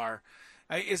than they are.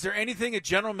 Is there anything a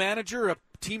general manager, a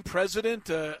team president,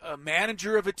 a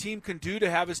manager of a team can do to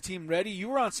have his team ready? You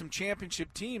were on some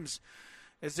championship teams.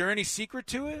 Is there any secret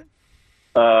to it?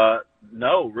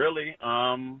 No, really.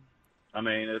 I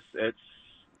mean,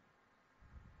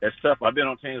 it's tough. I've been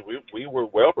on teams. We were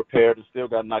well prepared and still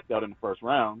got knocked out in the first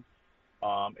round.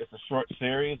 It's a short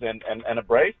series, and the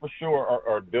Braves for sure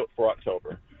are built for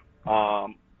October.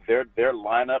 Their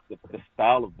lineup, the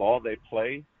style of ball they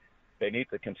play, they need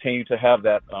to continue to have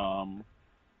that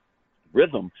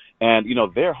rhythm. And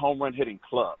their home run hitting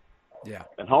club. Yeah.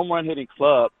 And home run hitting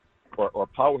club or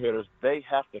power hitters, they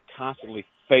have to constantly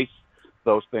face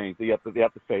those things. They have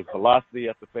to face velocity. They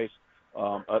have to face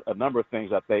a number of things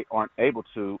that they aren't able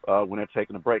to when they're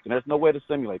taking a break. And there's no way to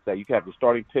simulate that. You can have your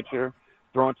starting pitcher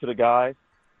throwing to the guys.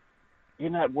 You're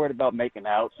not worried about making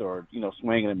outs or,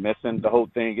 swinging and missing. The whole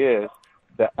thing is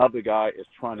that other guy is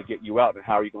trying to get you out, and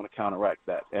how are you going to counteract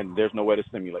that? And there's no way to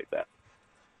simulate that.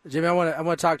 Jimmy, I want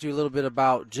to talk to you a little bit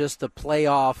about just the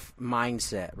playoff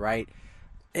mindset, right?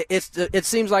 It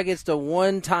seems like it's the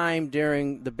one time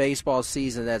during the baseball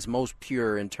season that's most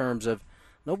pure in terms of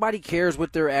nobody cares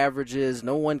what their average is.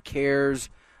 No one cares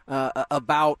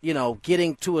about,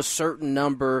 getting to a certain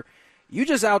number. You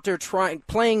just out there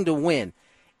playing to win.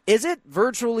 Is it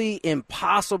virtually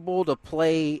impossible to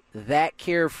play that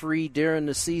carefree during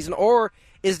the season, or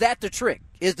is that the trick?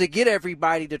 Is to get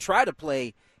everybody to try to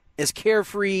play as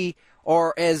carefree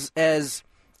or as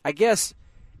I guess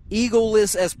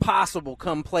egoless as possible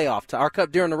come playoff time or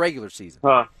during the regular season?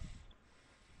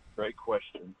 Great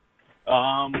question.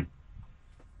 I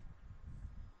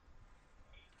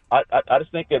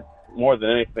just think it more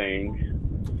than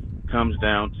anything comes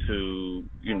down to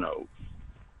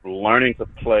learning to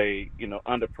play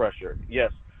under pressure.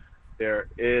 Yes, there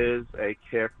is a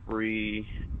carefree-ish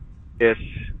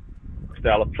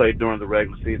style of play during the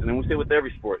regular season, and we see it with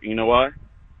every sport. You know why?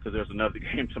 Because there's another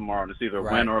game tomorrow, and it's either a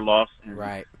win or a loss.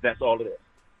 Right. That's all it is.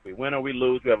 We win or we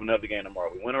lose, we have another game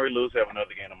tomorrow. We win or we lose, we have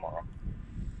another game tomorrow.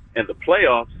 In the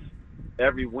playoffs,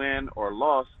 every win or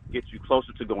loss gets you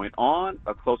closer to going on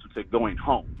or closer to going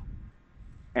home.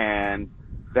 And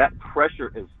that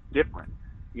pressure is different.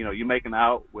 You're making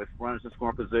out with runners in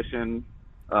scoring position,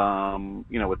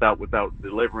 without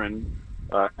delivering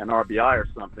an RBI or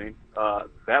something.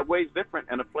 That weighs different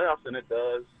in the playoffs than it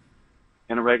does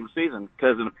in a regular season.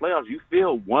 Because in the playoffs, you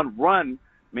feel one run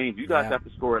means you guys have to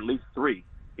score at least 3.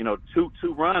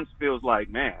 Two runs feels like,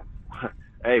 man,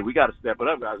 hey, we got to step it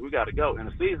up, guys. We got to go. In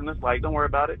the season, it's like, don't worry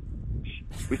about it.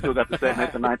 We still got the 7th,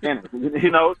 8th, and 9th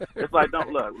inning. It's like,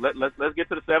 don't look. Let's get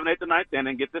to the 7th, 8th, and 9th inning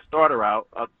and get this starter out.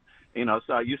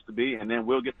 So it used to be, and then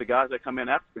we'll get the guys that come in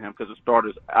after him because the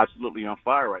starter's absolutely on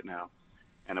fire right now.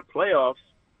 And the playoffs,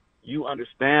 you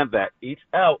understand that each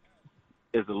out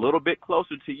is a little bit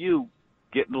closer to you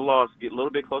getting the loss, get a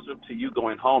little bit closer to you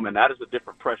going home, and that is a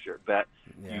different pressure that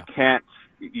you can't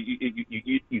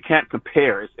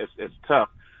compare. It's tough.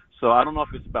 So I don't know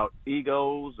if it's about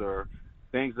egos or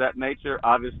things of that nature.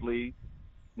 Obviously,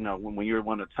 when you're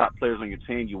one of the top players on your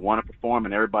team, you want to perform,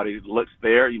 and everybody looks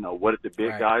there. What did the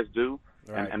big guys do?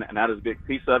 Right. And that is a big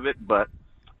piece of it. But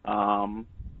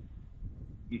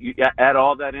you add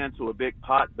all that into a big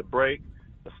pot, the break,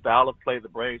 the style of play the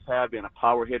Braves have, being a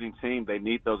power hitting team. They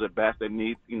need those at bats. They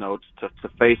need, to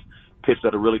face pitch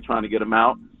that are really trying to get them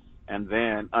out. And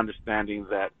then understanding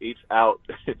that each out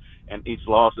and each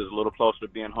loss is a little closer to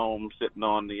being home, sitting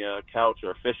on the couch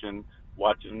or fishing,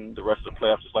 watching the rest of the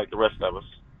playoffs just like the rest of us.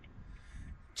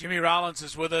 Jimmy Rollins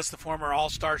is with us, the former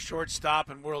All-Star shortstop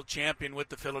and world champion with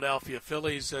the Philadelphia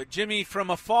Phillies. Jimmy, from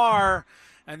afar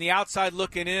and the outside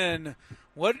looking in,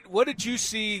 what did you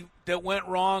see that went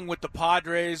wrong with the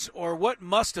Padres, or what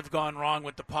must have gone wrong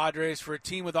with the Padres for a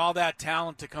team with all that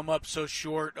talent to come up so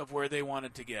short of where they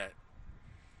wanted to get?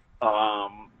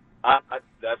 I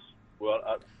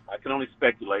can only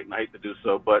speculate, and I hate to do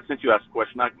so, but since you asked the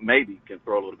question, I maybe can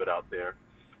throw a little bit out there.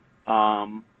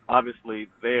 Obviously,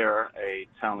 they're a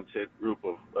talented group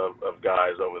of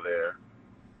guys over there.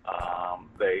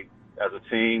 They, as a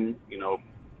team,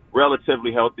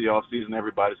 relatively healthy all season.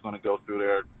 Everybody's going to go through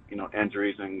their,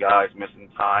 injuries and guys missing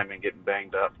time and getting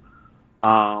banged up.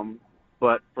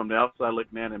 But from the outside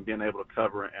looking in and being able to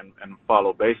cover and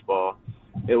follow baseball,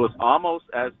 it was almost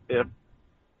as if,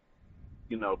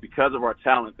 because of our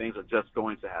talent, things are just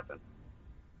going to happen.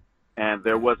 And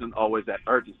there wasn't always that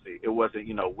urgency. It wasn't,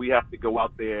 we have to go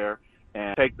out there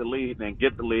and take the lead, then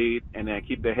get the lead, and then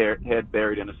keep their head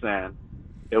buried in the sand.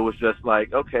 It was just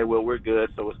like, okay, well, we're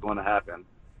good, so it's going to happen.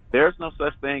 There's no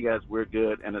such thing as we're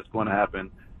good and it's going to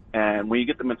happen. And when you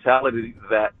get the mentality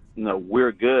that,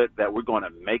 we're good, that we're going to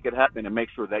make it happen and make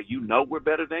sure that we're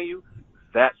better than you,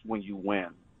 that's when you win.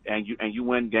 And you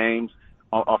win games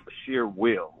off of sheer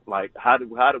will. Like, how do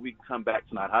we come back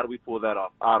tonight? How do we pull that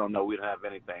off? I don't know. We don't have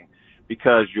anything.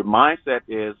 Because your mindset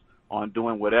is on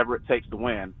doing whatever it takes to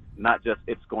win, not just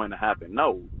it's going to happen.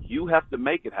 No, you have to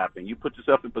make it happen. You put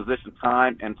yourself in position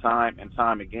time and time and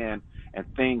time again, and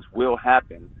things will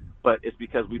happen. But it's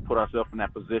because we put ourselves in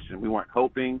that position. We weren't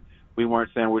hoping. We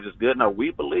weren't saying we're just good. No, we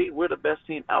believe we're the best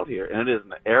team out here. And it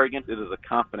isn't an arrogance. It is a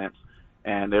confidence.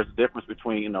 And there's a difference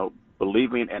between,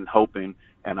 believing and hoping.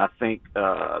 And I think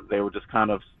they were just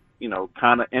kind of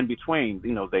in between.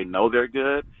 They know they're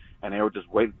good, and they were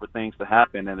just waiting for things to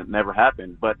happen, and it never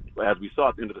happened. But as we saw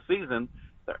at the end of the season,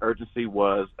 the urgency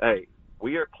was, hey,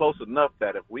 we are close enough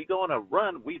that if we go on a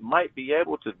run, we might be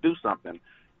able to do something.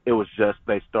 It was just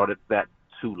they started that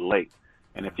too late.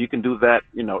 And if you can do that,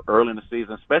 early in the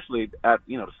season, especially at,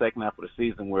 the second half of the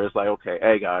season where it's like, okay,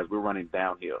 hey, guys, we're running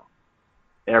downhill.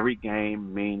 Every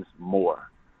game means more.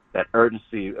 That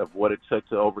urgency of what it took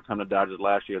to overcome the Dodgers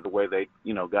last year, the way they,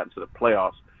 got into the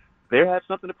playoffs, they had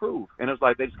something to prove. And it was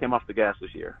like they just came off the gas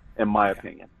this year, in my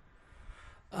opinion.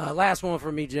 Last one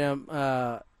for me, Jim.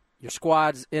 Your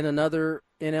squad's in another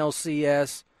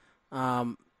NLCS.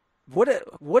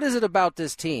 What is it about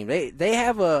this team? They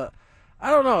have I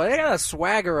don't know, they got a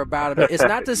swagger about it. It's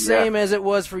not the same as it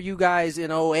was for you guys in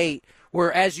 2008,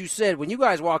 where, as you said, when you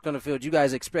guys walked on the field, you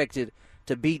guys expected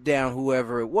to beat down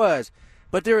whoever it was.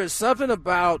 But there is something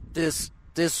about this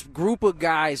group of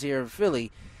guys here in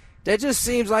Philly that just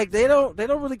seems like they don't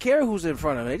really care who's in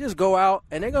front of them. They just go out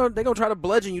and they're gonna try to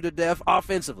bludgeon you to death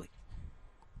offensively.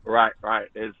 Right.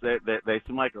 They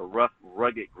seem like a rough,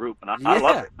 rugged group, and I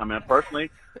love it. I mean, personally,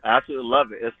 I absolutely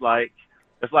love it. It's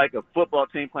like a football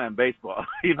team playing baseball,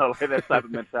 like that type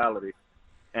of mentality.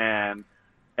 And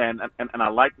I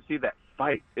like to see that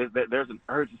fight. There's an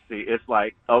urgency. It's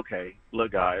like, okay,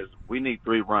 look, guys, we need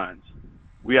 3 runs.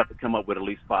 We have to come up with at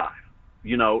least 5,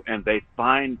 and they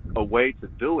find a way to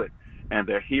do it. And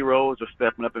their heroes are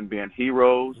stepping up and being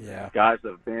heroes. Yeah. Guys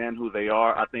have been who they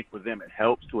are. I think for them it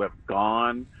helps to have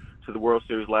gone to the World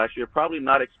Series last year, probably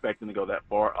not expecting to go that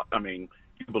far. I mean,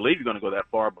 you believe you're going to go that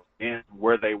far, but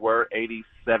where they were,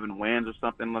 87 wins or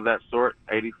something of that sort,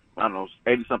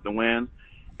 80-something wins.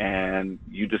 And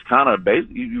you just kind of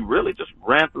you really just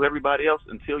ran through everybody else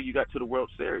until you got to the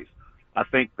World Series. I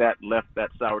think that left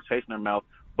that sour taste in their mouth,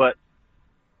 but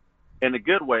in a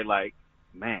good way, like,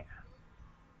 man,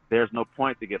 there's no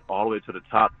point to get all the way to the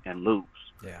top and lose.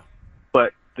 Yeah.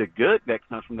 But the good that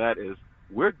comes from that is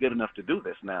we're good enough to do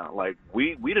this now. Like,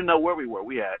 we didn't know where we were.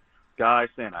 We had guys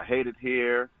saying, I hate it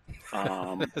here.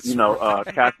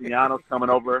 Castellanos coming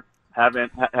over, having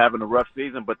a rough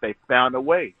season, but they found a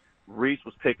way. Reese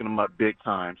was picking them up big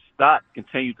time. Stott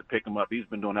continued to pick them up. He's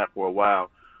been doing that for a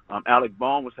while. Alec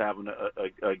Bohm was having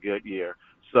a good year.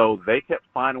 So they kept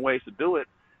finding ways to do it,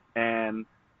 and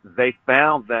they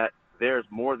found that there's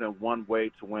more than one way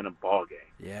to win a ball game.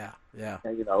 Yeah.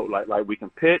 And like we can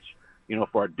pitch.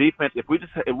 For our defense, if we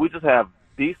just have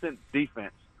decent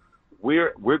defense,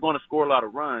 we're going to score a lot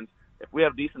of runs. If we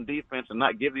have decent defense and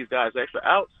not give these guys extra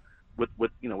outs with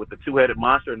the 2-headed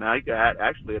monster, now you got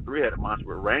actually a 3-headed monster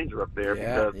with Ranger up there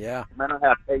because he may not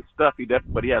have ace stuff,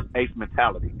 but he has ace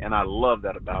mentality, and I love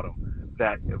that about him.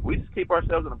 That if we just keep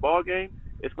ourselves in a ball game,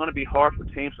 it's going to be hard for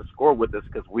teams to score with us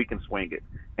because we can swing it.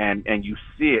 And you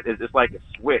see it. It's like a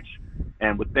switch.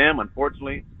 And with them,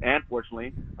 unfortunately that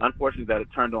it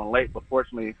turned on late, but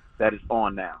fortunately that it's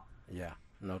on now. Yeah,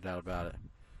 no doubt about it.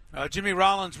 Jimmy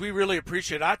Rollins, we really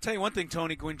appreciate it. I'll tell you one thing,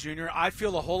 Tony Gwynn Jr., I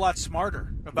feel a whole lot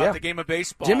smarter about the game of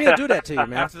baseball. Jimmy will do that to you,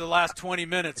 man. After the last 20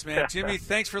 minutes, man. Jimmy,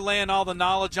 thanks for laying all the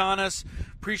knowledge on us.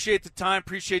 Appreciate the time.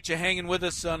 Appreciate you hanging with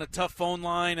us on a tough phone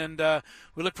line. And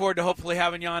we look forward to hopefully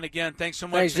having you on again. Thanks so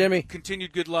much. Thanks, Jimmy.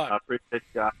 Continued good luck. I appreciate it,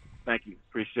 guys. Thank you.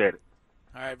 Appreciate it.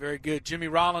 All right, very good. Jimmy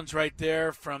Rollins right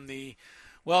there from the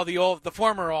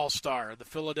former All-Star, the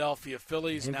Philadelphia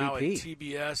Phillies, MVP. Now at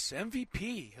TBS,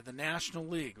 MVP of the National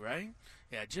League, right?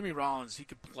 Yeah, Jimmy Rollins, he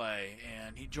could play,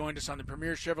 and he joined us on the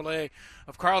Premier Chevrolet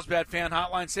of Carlsbad Fan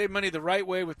Hotline. Save money the right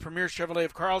way with Premier Chevrolet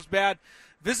of Carlsbad.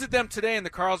 Visit them today in the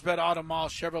Carlsbad Auto Mall.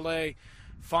 Chevrolet,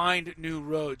 find new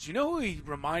roads. You know who he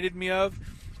reminded me of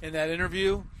in that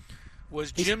interview?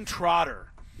 Was Jim Trotter.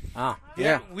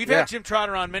 We've had Jim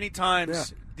Trotter on many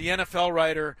times, the NFL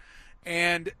writer,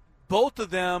 and both of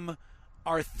them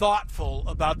are thoughtful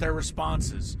about their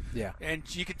responses. Yeah.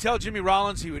 And you could tell Jimmy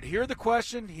Rollins, he would hear the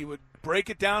question, he would break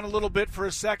it down a little bit for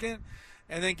a second,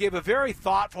 and then give a very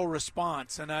thoughtful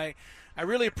response. And I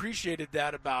really appreciated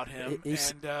that about him,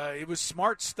 and it was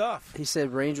smart stuff. He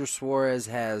said Ranger Suarez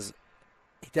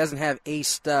he doesn't have ace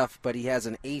stuff, but he has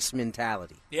an ace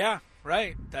mentality. Yeah.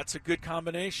 Right. That's a good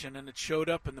combination, and it showed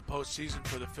up in the postseason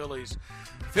for the Phillies.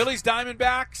 Phillies,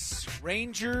 Diamondbacks,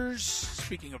 Rangers,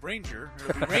 speaking of Rangers,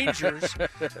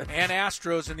 and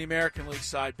Astros in the American League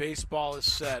side. Baseball is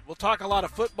set. We'll talk a lot of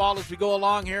football as we go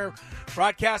along here,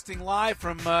 broadcasting live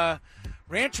from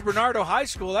Rancho Bernardo High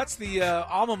School. That's the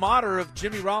alma mater of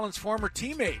Jimmy Rollins' former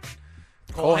teammate,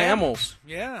 Cole Hamels.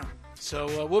 Yeah.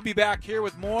 So we'll be back here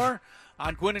with more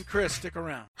on Gwynn and Chris. Stick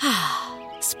around.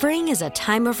 Spring is a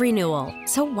time of renewal,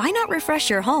 so why not refresh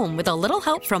your home with a little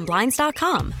help from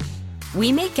Blinds.com?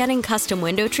 We make getting custom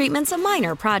window treatments a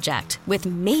minor project with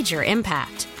major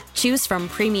impact. Choose from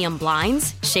premium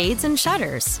blinds, shades, and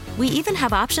shutters. We even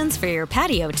have options for your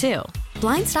patio, too.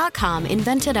 Blinds.com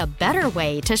invented a better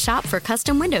way to shop for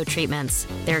custom window treatments.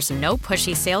 There's no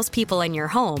pushy salespeople in your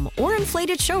home or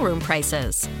inflated showroom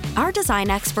prices. Our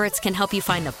design experts can help you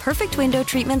find the perfect window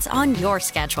treatments on your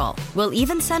schedule. We'll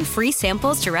even send free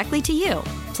samples directly to you.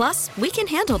 Plus, we can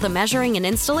handle the measuring and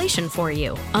installation for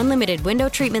you. Unlimited window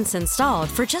treatments installed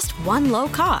for just one low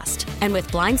cost. And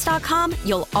with Blinds.com,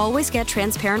 you'll always get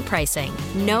transparent pricing.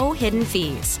 No hidden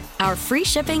fees. Our free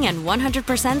shipping and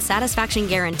 100% satisfaction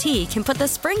guarantee can put the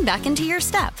spring back into your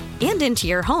step and into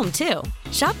your home, too.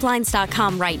 Shop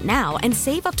Blinds.com right now and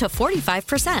save up to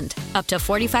 45%. Up to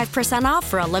 45% off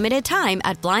for a limited time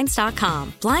at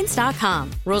Blinds.com.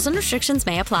 Blinds.com. Rules and restrictions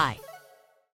may apply.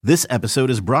 This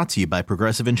episode is brought to you by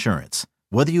Progressive Insurance.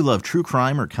 Whether you love true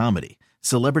crime or comedy,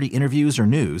 celebrity interviews or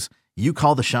news, you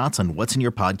call the shots on what's in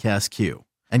your podcast queue.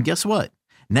 And guess what?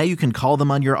 Now you can call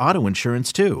them on your auto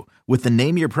insurance too with the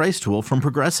Name Your Price tool from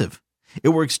Progressive. It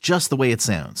works just the way it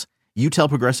sounds. You tell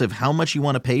Progressive how much you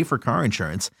want to pay for car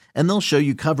insurance, and they'll show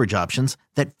you coverage options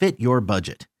that fit your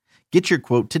budget. Get your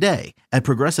quote today at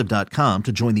Progressive.com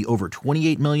to join the over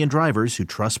 28 million drivers who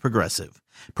trust Progressive.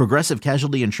 Progressive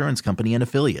Casualty Insurance Company and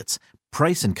Affiliates.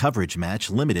 Price and coverage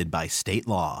match limited by state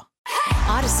law.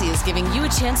 Odyssey is giving you a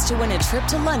chance to win a trip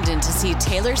to London to see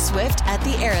Taylor Swift at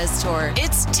the Eras Tour.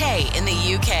 It's Tay in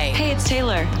the UK. Hey, it's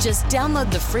Taylor. Just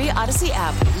download the free Odyssey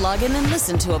app, log in and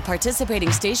listen to a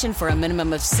participating station for a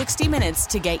minimum of 60 minutes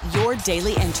to get your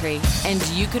daily entry. And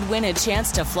you could win a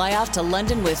chance to fly off to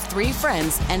London with 3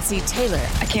 friends and see Taylor.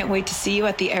 I can't wait to see you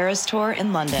at the Eras Tour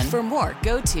in London. For more,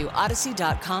 go to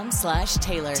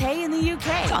odyssey.com/Taylor. Tay in the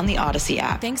UK. It's on the Odyssey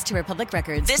app. Thanks to Republic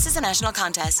Records. This is a national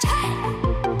contest.